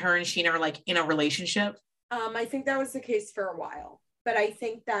married, and her and Scheana are like in a relationship. I think that was the case for a while, but I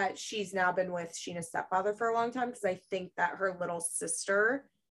think that she's now been with Scheana's stepfather for a long time, because I think that her little sister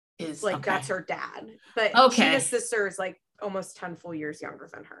is like that's her dad, but Scheana's sister is like almost 10 full years younger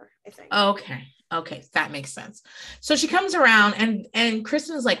than her, I think. Okay, that makes sense. So she comes around and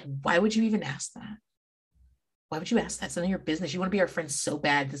Kristen is like, why would you even ask that? Why would you ask that? It's none of your business. You want to be our friend so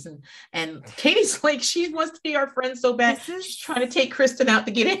bad. And Katie's like, she wants to be our friend so bad. She's trying to take Kristen out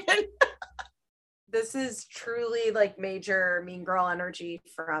to get in. This is truly like major Mean Girl energy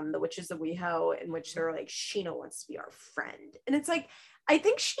from the Witches of WeHo, in which they're like, Scheana wants to be our friend. And it's like, I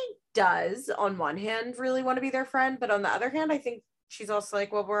think she does on one hand really want to be their friend, but on the other hand, I think she's also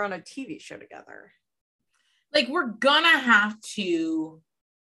like, well, we're on a TV show together. Like, we're gonna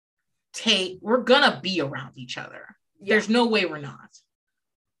be around each other. Yeah. There's no way we're not.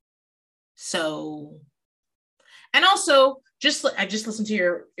 So, and also I just listened to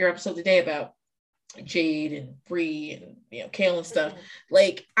your episode today about Jade and Bree and Kale and stuff. Mm-hmm.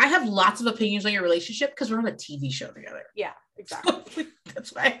 Like, I have lots of opinions on your relationship because we're on a TV show together. Yeah, exactly.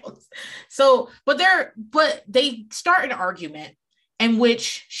 That's why but they start an argument in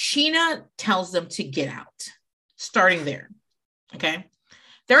which Scheana tells them to get out. Starting there. Okay.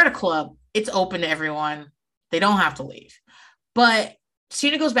 They're at a club. It's open to everyone. They don't have to leave. But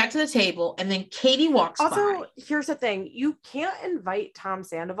Scheana goes back to the table, and then Katie walks by. Also, here's the thing. You can't invite Tom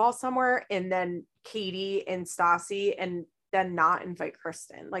Sandoval somewhere and then Katie and Stassi and then not invite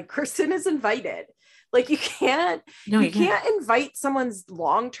Kristen. Like Kristen is invited. Like you can't invite someone's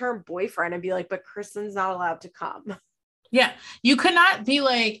long-term boyfriend and be like, but Kristen's not allowed to come. Yeah. You could not be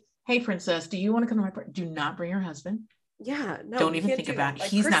like, hey, princess, do you want to come to my party? Do not bring your husband. Yeah. No, don't even think about it. Like,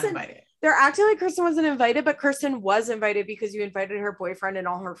 he's Kristen, not invited. They're acting like Kristen wasn't invited, but Kristen was invited because you invited her boyfriend and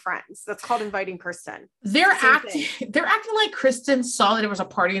all her friends. That's called inviting Kristen. They're acting like Kristen saw that there was a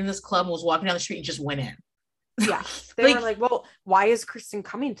party in this club and was walking down the street and just went in. Yeah. They were like, well, why is Kristen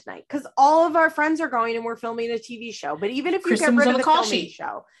coming tonight? Because all of our friends are going and we're filming a TV show. But even if you get rid of the filming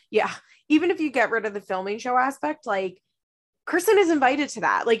show, even if you get rid of the filming show aspect, like Kristen is invited to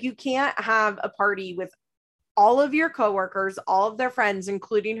that. Like you can't have a party with all of your coworkers, all of their friends,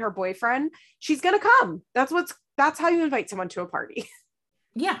 including her boyfriend. She's going to come. That's how you invite someone to a party.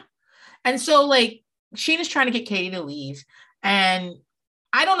 Yeah. And so like Scheana's trying to get Katie to leave. And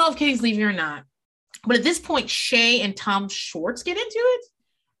I don't know if Katie's leaving or not. But at this point, Shay and Tom Schwartz get into it.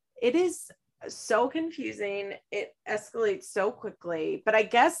 It is so confusing. It escalates so quickly. But I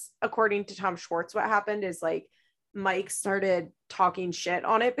guess according to Tom Schwartz, what happened is like Mike started talking shit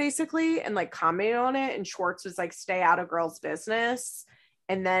on it basically and like commenting on it. And Schwartz was like, stay out of girls' business.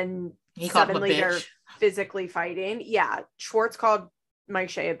 And then suddenly they're physically fighting. Yeah. Schwartz called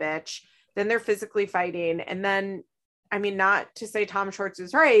Mike Shay a bitch. Then they're physically fighting. And then I mean, not to say Tom Schwartz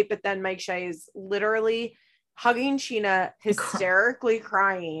is right, but then Mike Shay is literally hugging Scheana, hysterically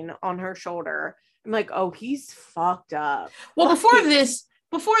crying on her shoulder. I'm like, oh, he's fucked up. Well, before this,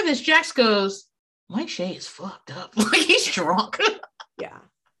 Jax goes, Mike Shay is fucked up. Like he's drunk. Yeah.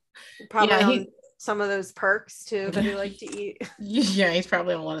 Probably some of those perks too that he liked to eat. Yeah, he's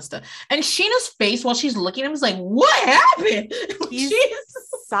probably on a lot of stuff. And Sheena's face while she's looking at him is like, what happened? He's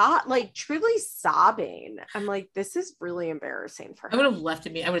like truly sobbing. I'm like, this is really embarrassing for him. I would have left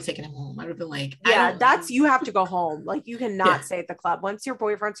him. I would have taken him home. I would have been like, you have to go home. Like you cannot stay at the club. Once your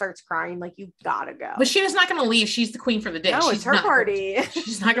boyfriend starts crying, like you gotta go. But Sheena's not gonna leave. She's the queen for the day. No, it's her party.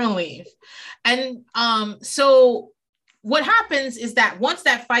 She's not gonna leave. And so what happens is that once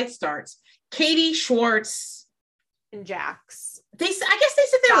that fight starts, Katie, Schwartz, and Jax. I guess they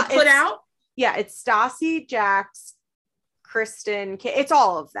said they were put out. Yeah, it's Stassi, Jax, Kristen. It's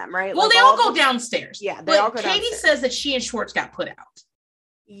all of them, right? Well, like they all go downstairs. Yeah, they all go downstairs. Katie says that she and Schwartz got put out.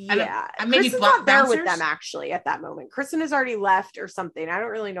 Yeah, maybe Kristen's not there with them actually at that moment. Kristen has already left or something. I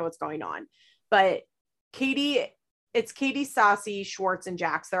don't really know what's going on, but it's Katie, Stassi, Schwartz, and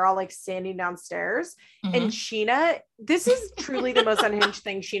Jax. They're all like standing downstairs. Mm-hmm. And Scheana, this is truly the most unhinged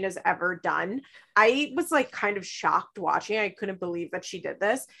thing Scheana's ever done. I was like kind of shocked watching. I couldn't believe that she did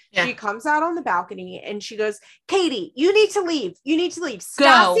this. Yeah. She comes out on the balcony and she goes, Katie, you need to leave. You need to leave.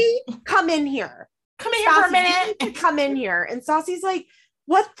 Stassi, come in here. Come in here for a minute. Come in here. And Stassi's like,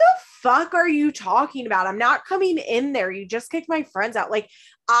 what the fuck are you talking about? I'm not coming in there. You just kicked my friends out. Like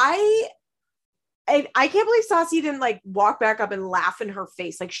I can't believe Stassi didn't like walk back up and laugh in her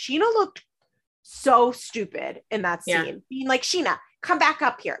face. Like Scheana looked so stupid in that scene, being like, Scheana, come back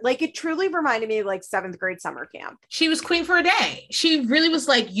up here. Like it truly reminded me of like 7th grade summer camp. She was queen for a day. She really was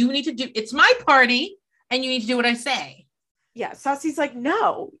like, it's my party and you need to do what I say. Yeah. Stassi's like,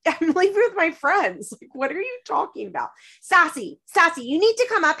 no, I'm leaving with my friends. Like, what are you talking about? Stassi, you need to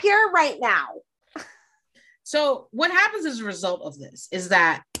come up here right now. So what happens as a result of this is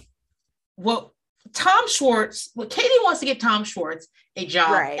that Katie wants to get Tom Schwartz a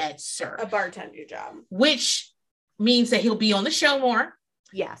job at SUR. A bartender job. Which means that he'll be on the show more.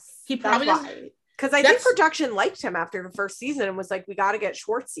 Yes. He probably does. Because I think production liked him after the first season and was like, we got to get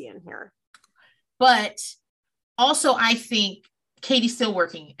Schwartzy in here. But also, I think Katie's still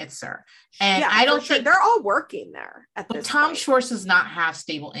working at SUR. And I don't think they're all working there at this Tom point. Schwartz does not have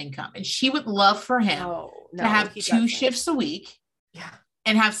stable income. And she would love for him to have 2 shifts a week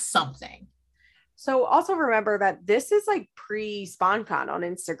and have something. So also remember that this is like pre-SpawnCon on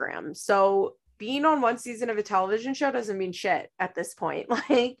Instagram. So being on one season of a television show doesn't mean shit at this point.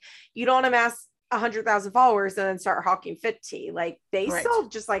 Like you don't amass 100,000 followers and then start hawking fit tea. Like they still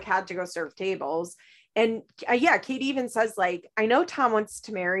just like had to go serve tables. And Katie even says like, I know Tom wants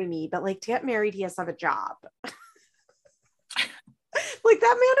to marry me, but like to get married, he has to have a job. Like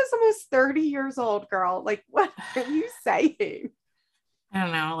that man is almost 30 years old, girl. Like what are you saying? I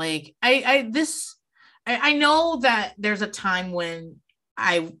don't know. Like I know that there's a time when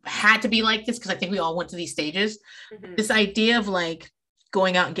I had to be like this because I think we all went to these stages. Mm-hmm. This idea of like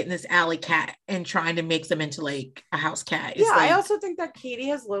going out and getting this alley cat and trying to make them into like a house cat. Yeah, I also think that Katie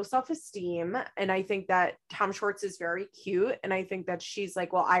has low self-esteem. And I think that Tom Schwartz is very cute. And I think that she's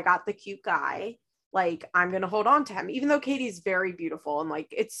like, well, I got the cute guy. like, I'm going to hold on to him, even though Katie's very beautiful and like,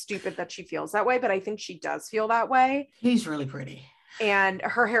 it's stupid that she feels that way, but I think she does feel that way. He's really pretty. And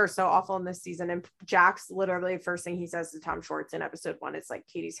her hair is so awful in this season. And Jax, literally the first thing he says to Tom Schwartz in episode 1 is like,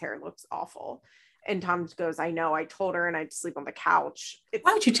 Katie's hair looks awful. And Tom goes, I know, I told her and I'd sleep on the couch.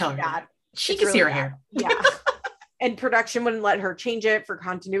 Why would you tell her that? She can see her hair. Yeah. And production wouldn't let her change it for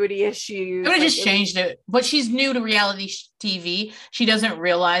continuity issues. I would have just changed it. But she's new to reality TV. She doesn't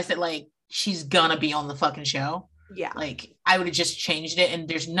realize that like she's gonna be on the fucking show. Yeah. Like I would have just changed it. And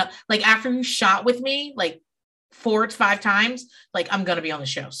there's no like after you shot with me like 4 to 5 times, like I'm gonna be on the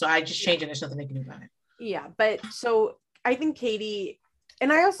show. So I just changed it. There's nothing they can do about it. Yeah. But so I think Katie,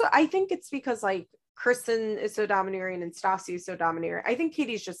 and I think it's because like Kristen is so domineering and Stassi is so domineering. I think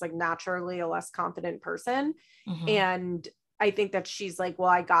Katie's just like naturally a less confident person. Mm-hmm. And I think that she's like, well,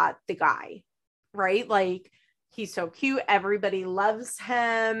 I got the guy, right? Like he's so cute. Everybody loves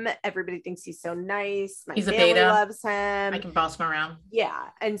him. Everybody thinks he's so nice. He's a beta. Loves him. I can boss him around. Yeah.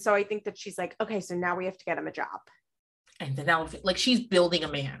 And so I think that she's like, okay, so now we have to get him a job. And then now like she's building a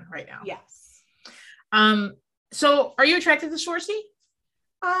man right now. Yes. So are you attracted to Schwartzy?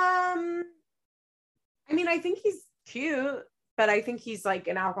 I mean, I think he's cute, but I think he's like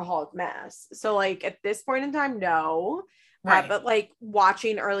an alcoholic mess. So like at this point in time, no. Right. But like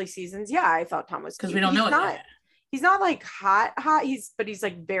watching early seasons, yeah, I thought Tom was cute. Because we don't know it yet. He's not like hot. He's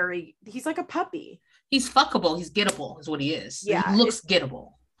like a puppy. He's fuckable. He's gettable is what he is. Yeah. He looks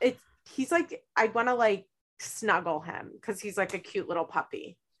gettable. He's like, I'd want to like snuggle him because he's like a cute little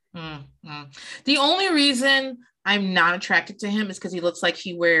puppy. Mm-hmm. The only reason I'm not attracted to him is because he looks like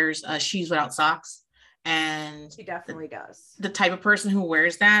he wears shoes without socks. And he definitely does. The type of person who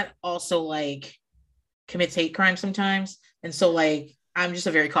wears that also like commits hate crime sometimes. And so like I'm just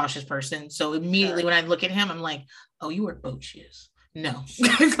a very cautious person. So immediately when I look at him, I'm like, oh, you wear boat shoes. No.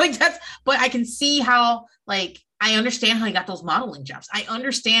 It's like but I can see how like I understand how he got those modeling jobs. I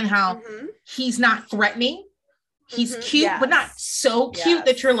understand how he's not threatening. He's cute, but not so cute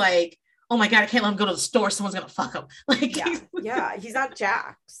that you're like, oh my God, I can't let him go to the store. Someone's gonna fuck him. Like he's not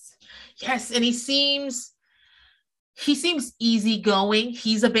Jax. Yes, and he seems easygoing.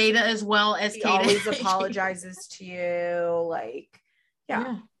 He's a beta as well as he always apologizes to you. Like,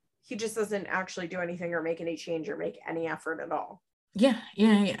 yeah, he just doesn't actually do anything or make any change or make any effort at all. Yeah.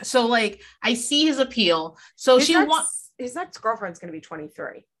 So like, I see his appeal. So his next girlfriend's gonna be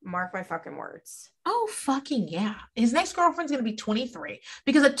 23. Mark my fucking words. Oh fucking yeah! His next girlfriend's gonna be 23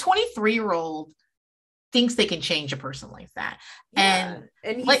 because a 23-year-old thinks they can change a person like that. And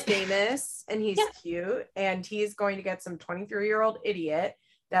he's like, famous and he's cute and he's going to get some 23-year-old idiot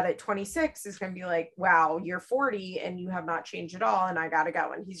that at 26 is going to be like, wow, you're 40 and you have not changed at all and I gotta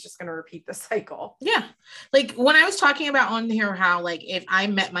go. And he's just going to repeat the cycle. Yeah. Like when I was talking about on here how like if I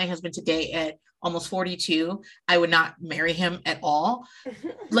met my husband today at almost 42, I would not marry him at all.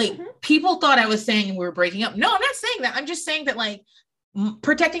 Like people thought I was saying we were breaking up. No, I'm not saying that. I'm just saying that like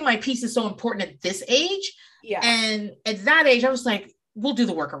protecting my peace is so important at this age. Yeah. And at that age, I was like, we'll do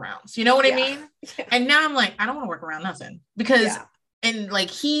the workarounds. You know what I mean? Yeah. And now I'm like, I don't want to work around nothing because, and like,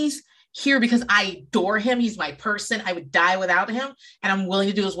 he's here because I adore him. He's my person. I would die without him. And I'm willing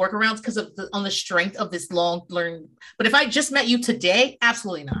to do his workarounds because of on the strength of this long learn. But if I just met you today,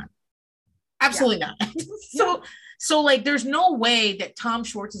 absolutely not. Absolutely not. So like, there's no way that Tom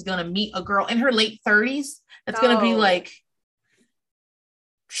Schwartz is going to meet a girl in her late 30s. That's going to be like,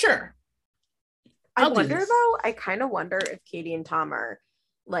 sure. I wonder though, I kind of wonder if Katie and Tom are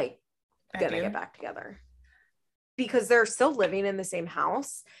like gonna get back together because they're still living in the same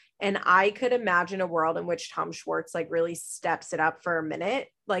house. And I could imagine a world in which Tom Schwartz like really steps it up for a minute,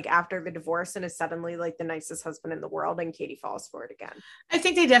 like after the divorce and is suddenly like the nicest husband in the world and Katie falls for it again. I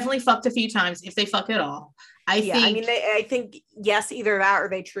think they definitely fucked a few times if they fuck at all. I think yes, either that or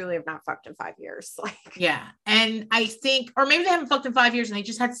they truly have not fucked in 5 years. Like and I think, or maybe they haven't fucked in 5 years and they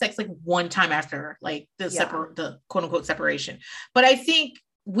just had sex like one time after like the quote unquote separation. But I think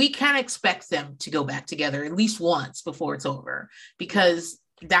we can expect them to go back together at least once before it's over because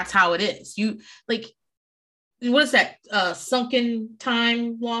that's how it is. You like, what is that? Sunken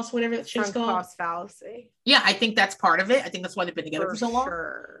time loss, whatever that shit's called. Cost fallacy. Yeah, I think that's part of it. I think that's why they've been together for so long.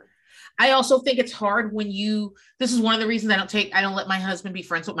 I also think it's hard when this is one of the reasons I don't let my husband be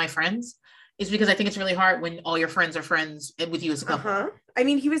friends with my friends is because I think it's really hard when all your friends are friends with you as a couple. I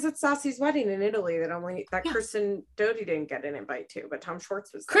mean, he was at Stassi's wedding in Italy Kristen Doty didn't get an invite to, but Tom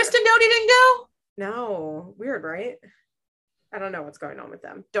Schwartz was there. Kristen Doty didn't go? No. Weird, right? I don't know what's going on with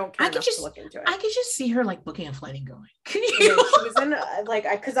them. Don't care enough to look into it. I could just see her like booking a flight and going. Can you? Yeah, she was in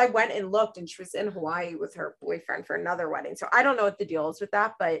because I went and looked, and she was in Hawaii with her boyfriend for another wedding. So I don't know what the deal is with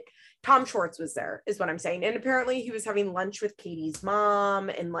that, but Tom Schwartz was there, is what I'm saying. And apparently he was having lunch with Katie's mom,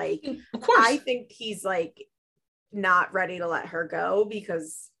 and like, of course, I think he's like not ready to let her go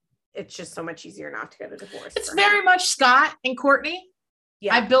because it's just so much easier not to get a divorce. It's very much Scott and Courtney.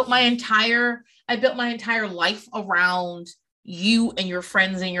 Yeah, I built my entire life around you and your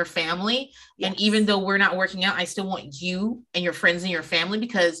friends and your family. Yes. And even though we're not working out, I still want you and your friends and your family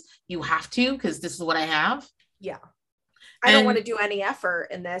because you have to, because this is what I have. Yeah. I don't want to do any effort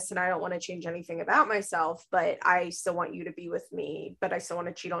in this, and I don't want to change anything about myself, but I still want you to be with me, but I still want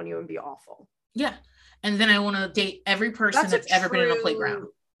to cheat on you and be awful. Yeah. And then I want to date every person that's ever been in a playground.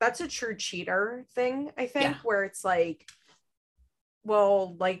 That's a true cheater thing, I think, where it's like,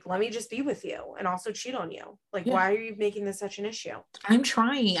 well, like, let me just be with you and also cheat on you. Like, why are you making this such an issue? I'm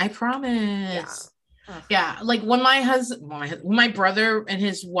trying. I promise. Yeah. Like when my brother and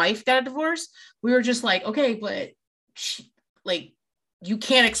his wife got a divorce, we were just like, okay, but like, you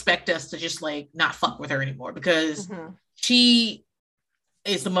can't expect us to just like not fuck with her anymore because she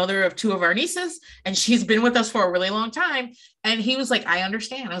is the mother of 2 of our nieces and she's been with us for a really long time. And he was like, I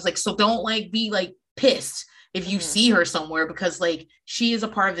understand. I was like, so don't like be like pissed if you see her somewhere because like she is a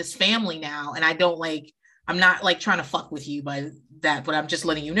part of this family now. And I'm not like trying to fuck with you by that, but I'm just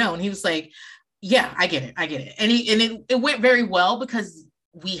letting you know. And he was like, yeah, I get it. And it went very well because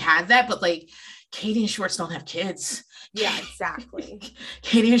we had that, but like Katie and Schwartz don't have kids. Yeah, exactly.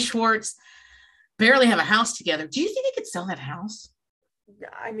 Katie and Schwartz barely have a house together. Do you think they could sell that house? Yeah,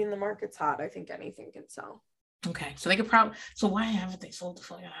 I mean, the market's hot. I think anything can sell. Okay. So they could so why haven't they sold the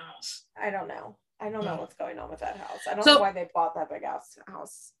fucking house? I don't know what's going on with that house. I don't know why they bought that big ass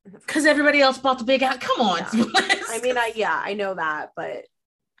house. Because everybody else bought the big house. Come on. Yeah. I mean, I know that, but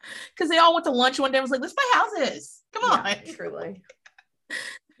because they all went to lunch one day and was like, let's buy houses. Come on. Truly.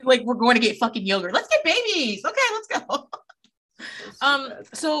 Like, we're going to get fucking yogurt. Let's get babies. Okay, let's go.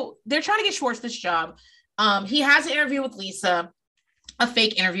 So they're trying to get Schwartz this job. He has an interview with Lisa, a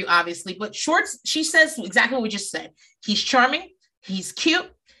fake interview, obviously, but Schwartz, she says exactly what we just said. He's charming. He's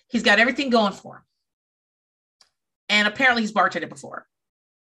cute. He's got everything going for him. And apparently he's bartended before.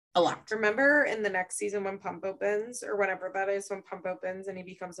 A lot. Remember in the next season when Pump opens, or whenever that is, when Pump opens and he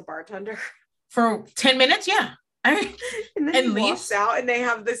becomes a bartender? For 10 minutes? Yeah. And then he leaves out and they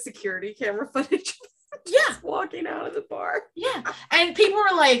have the security camera footage. Yeah. Walking out of the bar. Yeah. And people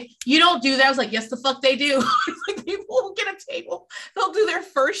were like, you don't do that. I was like, yes, the fuck they do. Like, people will get a table. They'll do their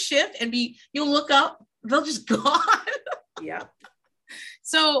first shift and you'll look up, they'll just gone. Yeah.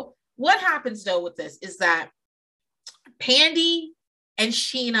 So what happens though with this is that Pandy and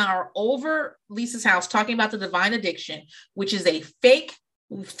Scheana are over Lisa's house talking about the Divine Addiction, which is a fake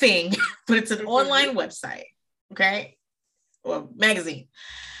thing, but it's an online website. Okay. Or magazine.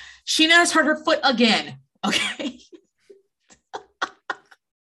 Scheana has hurt her foot again. Okay.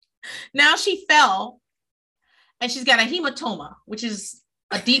 Now she fell and she's got a hematoma, which is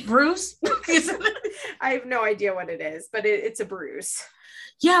a deep bruise. I have no idea what it is, but it's a bruise.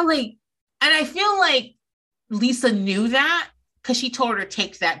 Yeah. Like, and I feel like Lisa knew that because she told her to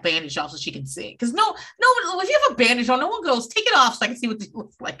take that bandage off so she can see. Because no, if you have a bandage on, no one goes, take it off so I can see what it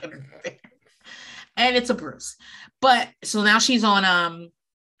looks like under there. And it's a bruise. But so now she's on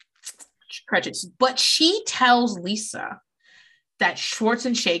crutches. But she tells Lisa that Schwartz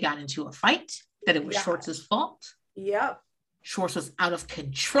and Shay got into a fight, that it was Schwartz's fault. Yep. Schwartz was out of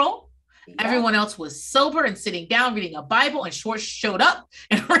control. Yep. Everyone else was sober and sitting down reading a Bible, and Schwartz showed up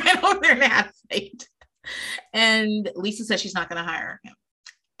and ran over there and had a fight. And Lisa says she's not going to hire him.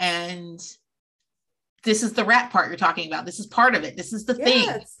 And this is the rat part you're talking about. This is part of it. This is the thing.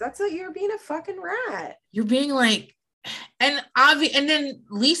 That's what you're being a fucking rat. You're being like, and then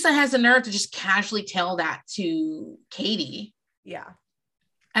Lisa has the nerve to just casually tell that to Katie. Yeah.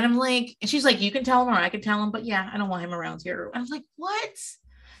 And I'm like, and she's like, you can tell him or I can tell him, but yeah, I don't want him around here. I was like, what?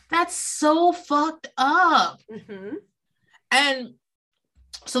 That's so fucked up. Mm-hmm. And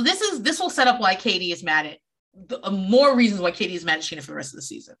so this will set up why Katie is mad at more reasons why Katie is mad at Scheana for the rest of the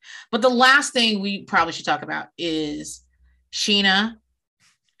season. But the last thing we probably should talk about is Scheana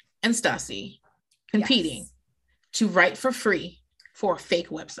and Stassi competing to write for free for a fake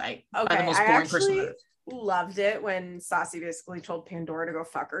website. Okay, the most boring person on earth. Loved it when Stassi basically told Pandora to go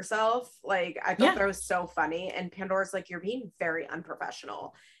fuck herself. Like, I thought that was so funny. And Pandora's like, you're being very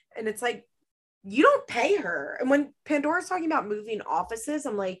unprofessional. And it's like, you don't pay her. And when Pandora's talking about moving offices,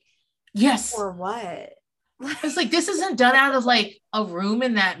 I'm like, yes. Or what? It's like, this isn't done out of like a room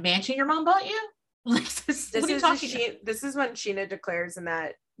in that mansion your mom bought you. Like, what are you talking about? This is when Scheana declares in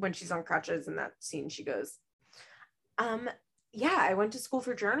that, when she's on crutches in that scene, she goes, yeah, I went to school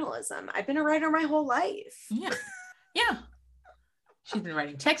for journalism. I've been a writer my whole life. Yeah. She's been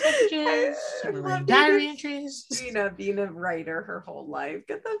writing text messages. She's been writing diary entries. Scheana being a writer her whole life.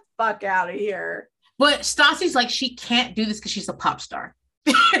 Get the fuck out of here. But Stassi's like, she can't do this because she's a pop star.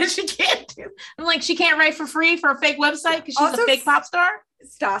 She can't do. I'm like, she can't write for free for a fake website because she's also a fake pop star.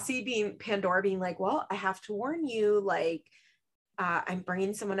 Pandora being like, well, I have to warn you, like, I'm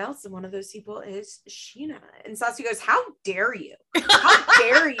bringing someone else, and one of those people is Scheana. And Stassi goes, how dare you? How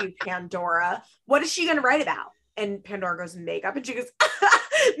dare you, Pandora? What is she going to write about? And Pandora goes, makeup. And she goes,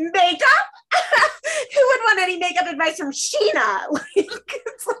 makeup? Who would want any makeup advice from Scheana? Like,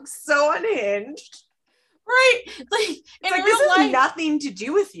 it's like so unhinged. Right. Like, in like, real this life, has nothing to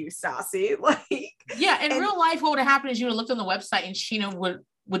do with you, Stassi. Like, yeah, in real life, what would have happened is you would have looked on the website and Scheana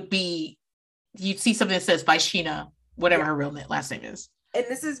would be, you'd see something that says by Scheana, whatever her real last name is. And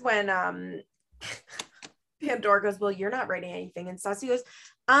this is when Pandora goes, well, you're not writing anything. And Stassi goes,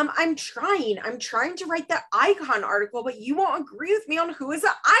 I'm trying to write that icon article, but you won't agree with me on who is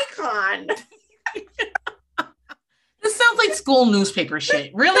an icon. This sounds like school newspaper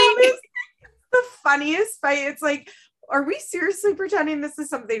shit. Really? The funniest fight. It's like, are we seriously pretending this is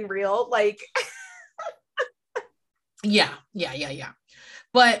something real? Like, yeah.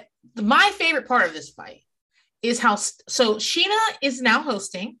 But my favorite part of this fight is how, so Scheana is now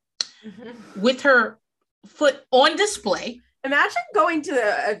hosting with her foot on display. Imagine going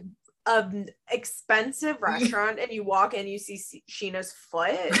to a expensive restaurant and you walk in, you see Sheena's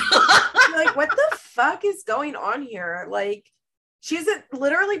foot. You're like, what the fuck is going on here? Like, she's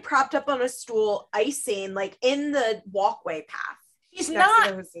literally propped up on a stool, icing, like in the walkway path. He's not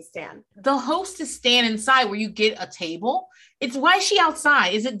the hostess stand. The hostess stand inside where you get a table. It's why is she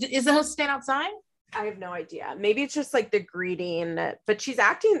outside? Is the hostess stand outside? I have no idea. Maybe it's just like the greeting, but she's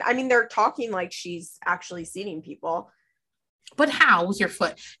acting. I mean, they're talking like she's actually seating people. But how with your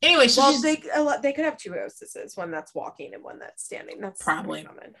foot? Anyway, so well, they could have two hostesses, one that's walking and one that's standing. That's probably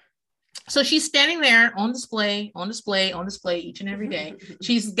common. So she's standing there on display each and every day.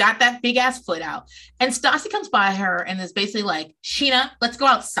 She's got that big ass foot out. And Stassi comes by her and is basically like, Scheana, let's go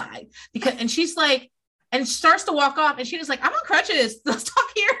outside. And she's like, and starts to walk off. And Sheena's like, I'm on crutches. Let's talk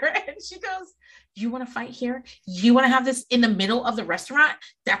here. And she goes, you want to fight here? You want to have this in the middle of the restaurant?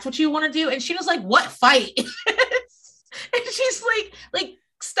 That's what you want to do? And Sheena's like, what fight? And she's like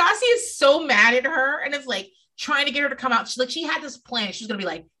Stassi is so mad at her and is like trying to get her to come out. She's like, she had this plan. She's going to be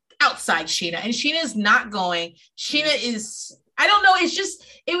like, outside Scheana, and Scheana is not going. Scheana is, I don't know,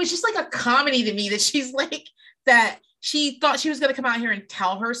 it was just like a comedy to me that she's like, that she thought she was going to come out here and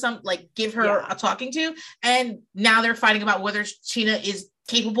tell her give her a talking to, and now they're fighting about whether Scheana is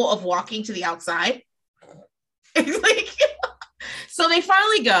capable of walking to the outside. It's like, so they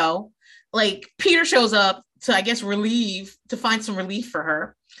finally go, like Peter shows up to, I guess, to find some relief for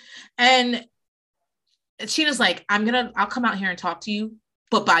her, and Sheena's like, I'll come out here and talk to you,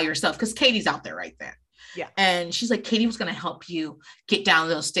 but by yourself, because Katie's out there right then. Yeah. And she's like, Katie was going to help you get down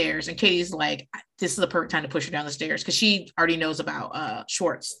those stairs. And Katie's like, this is the perfect time to push her down the stairs, because she already knows about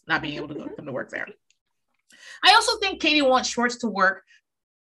Schwartz not being able to come to work there. I also think Katie wants Schwartz to work.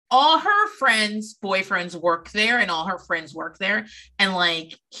 All her boyfriends work there, and all her friends work there. And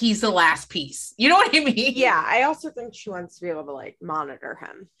like, he's the last piece. You know what I mean? Yeah. I also think she wants to be able to like monitor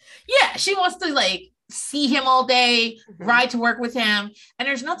him. Yeah. She wants to like see him all day, ride to work with him. And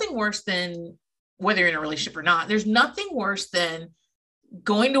there's nothing worse than, whether you're in a relationship or not, there's nothing worse than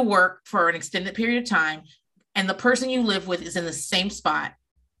going to work for an extended period of time and the person you live with is in the same spot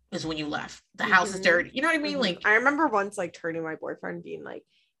as when you left. The house is dirty. You know what I mean? Like, I remember once like turning my boyfriend being like,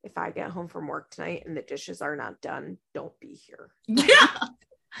 if I get home from work tonight and the dishes are not done, don't be here. Yeah.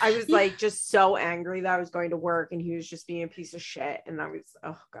 I was like just so angry that I was going to work and he was just being a piece of shit. And I was,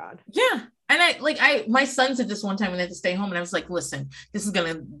 oh God. Yeah. And my son said this one time when they had to stay home, and I was like, listen, this is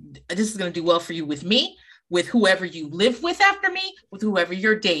gonna do well for you with me, with whoever you live with after me, with whoever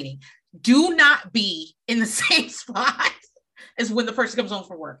you're dating. Do not be in the same spot as when the person comes home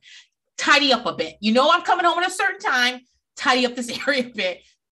from work. Tidy up a bit. You know, I'm coming home at a certain time. Tidy up this area a bit.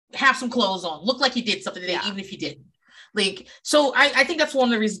 Have some clothes on. Look like you did something today, even if you didn't. Like, so I think that's one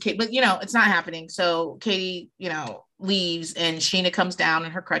of the reasons Kate, but it's not happening. So Katie, leaves and Scheana comes down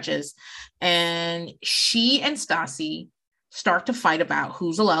in her crutches, and she and Stassi start to fight about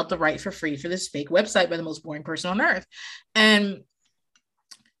who's allowed to write for free for this fake website by the most boring person on earth. And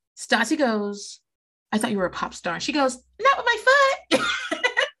Stassi goes, I thought you were a pop star. And she goes, not with my foot.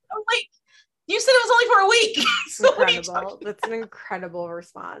 I'm like, you said it was only for a week. So incredible. That's an incredible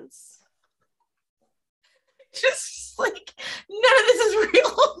response. Just like, none of this is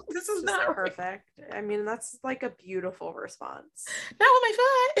real. This is not perfect. Real. I mean, that's like a beautiful response. Not with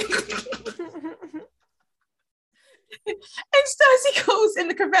my foot. And Stassi goes in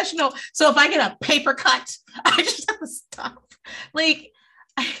the confessional. So if I get a paper cut, I just have to stop. Like,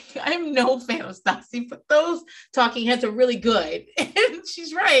 I'm no fan of Stassi, but those talking heads are really good. And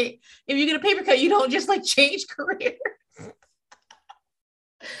she's right. If you get a paper cut, you don't just like change career.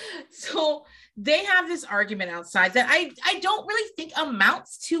 So they have this argument outside that I don't really think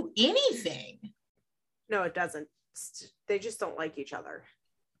amounts to anything. No, it doesn't. They just don't like each other.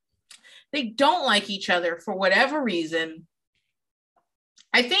 They don't like each other for whatever reason.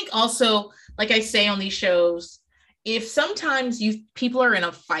 I think also, like I say on these shows, if sometimes people are in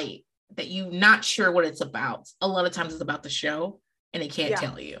a fight that you're not sure what it's about, a lot of times it's about the show and they can't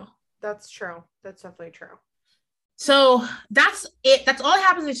tell you. That's true. That's definitely true. So that's it. That's all that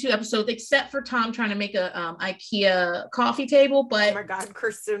happens in 2 episodes, except for Tom trying to make a IKEA coffee table. But oh my God,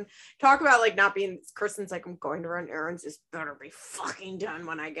 Kristen, talk about like not being. Kristen's like, I'm going to run errands. This better be fucking done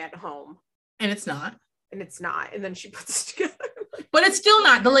when I get home. And it's not. And it's not. And then she puts it together. But it's still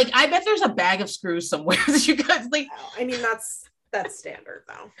not. But like, I bet there's a bag of screws somewhere that you guys like. I mean, that's standard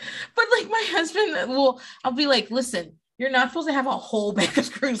though. But like my husband, I'll be like, listen. You're not supposed to have a whole bag of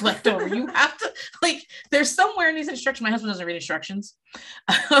screws left over. You have to, like, there's somewhere in these instructions. My husband doesn't read instructions.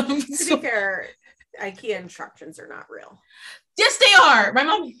 To be fair, IKEA instructions are not real. Yes, they are. My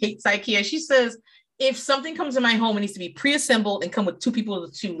mom hates IKEA. She says, if something comes in my home, it needs to be pre-assembled and come with 2 people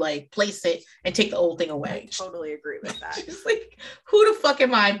to like place it and take the old thing away. I totally agree with that. She's like, who the fuck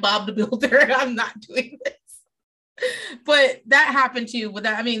am I, Bob the Builder? I'm not doing this. But that happened too. But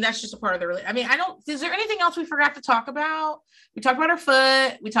that's just a part of the is there anything else we forgot to talk about? We talked about her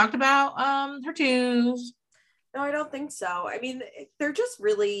foot. We talked about her twos. No, I don't think so. I mean, they're just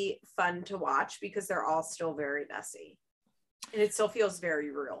really fun to watch because they're all still very messy. And it still feels very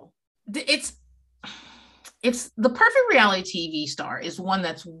real. It's the perfect reality TV star is one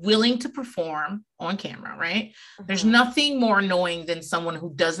that's willing to perform on camera, right? Mm-hmm. There's nothing more annoying than someone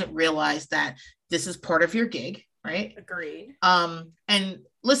who doesn't realize that this is part of your gig. Right. Agreed. And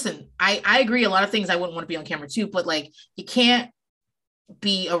listen, I agree. A lot of things I wouldn't want to be on camera too, but like, you can't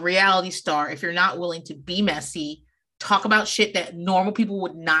be a reality star if you're not willing to be messy, talk about shit that normal people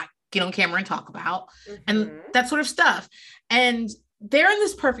would not get on camera and talk about, and that sort of stuff. And they're in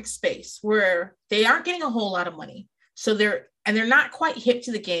this perfect space where they aren't getting a whole lot of money. So they're not quite hip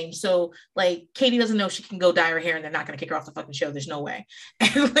to the game. So like Katie doesn't know she can go dye her hair and they're not going to kick her off the fucking show. There's no way.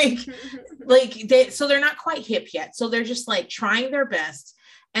 And so they're not quite hip yet. So they're just like trying their best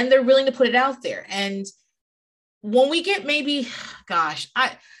and they're willing to put it out there. And when we get maybe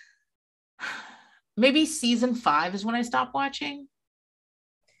season 5 is when I stopped watching.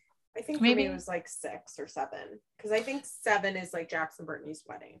 I think maybe it was like 6 or 7. Cause I think 7 is like Jackson Brittany's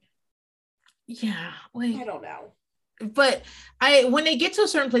wedding. Yeah. Like, I don't know. But when they get to a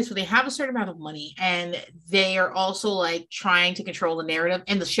certain place where they have a certain amount of money and they are also like trying to control the narrative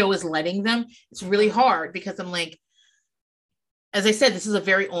and the show is letting them, it's really hard because I'm like, as I said, this is a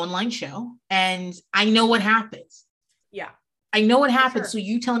very online show and I know what happens. Yeah. I know what happens. Sure. So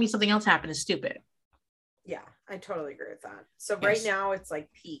you telling me something else happened is stupid. Yeah, I totally agree with that. So right now it's like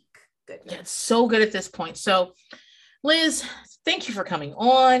peak goodness. Yeah, it's so good at this point. So Liz, thank you for coming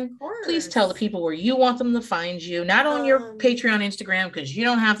on. Please tell the people where you want them to find you, not on your Patreon, Instagram, because you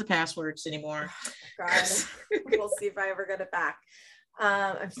don't have the passwords anymore. God, we'll see if I ever get it back.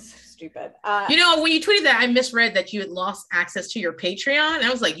 I'm so stupid. When you tweeted that, I misread that you had lost access to your Patreon.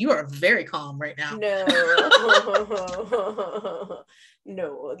 I was like, you are very calm right now. No.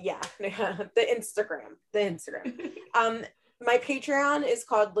 No. Yeah. The Instagram. My Patreon is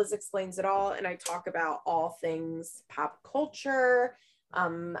called Liz Explains It All, and I talk about all things pop culture.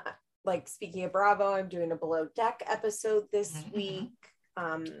 Like speaking of Bravo, I'm doing a Below Deck episode this week.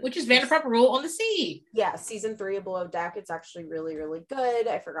 Which is Vanderpump Rule on the Sea. Yeah, season 3 of Below Deck. It's actually really, really good.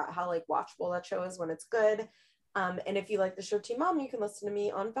 I forgot how like watchable that show is when it's good. And if you like the show Teen Mom, you can listen to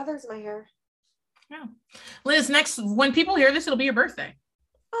me on Feathers in My Hair. Yeah. Liz, when people hear this, it'll be your birthday.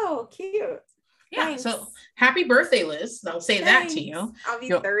 Oh, cute. Yeah, Thanks. So happy birthday, Liz. I'll say that to you. I'll be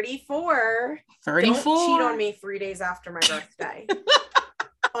 34. 34. Don't cheat on me 3 days after my birthday.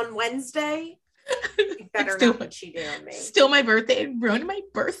 On Wednesday, you better not be cheating on me. Still my birthday and ruining my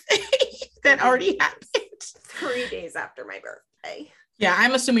birthday. That already happened. 3 days after my birthday. Yeah,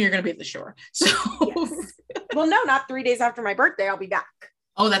 I'm assuming you're going to be at the shore. So, yes. Well, no, not 3 days after my birthday. I'll be back.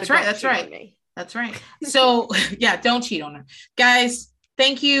 Oh, that's right. That's right. That's right. So, yeah, don't cheat on her. Guys,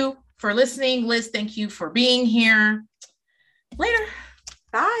 thank you for listening. Liz, thank you for being here. Later.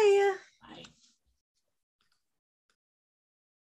 Bye.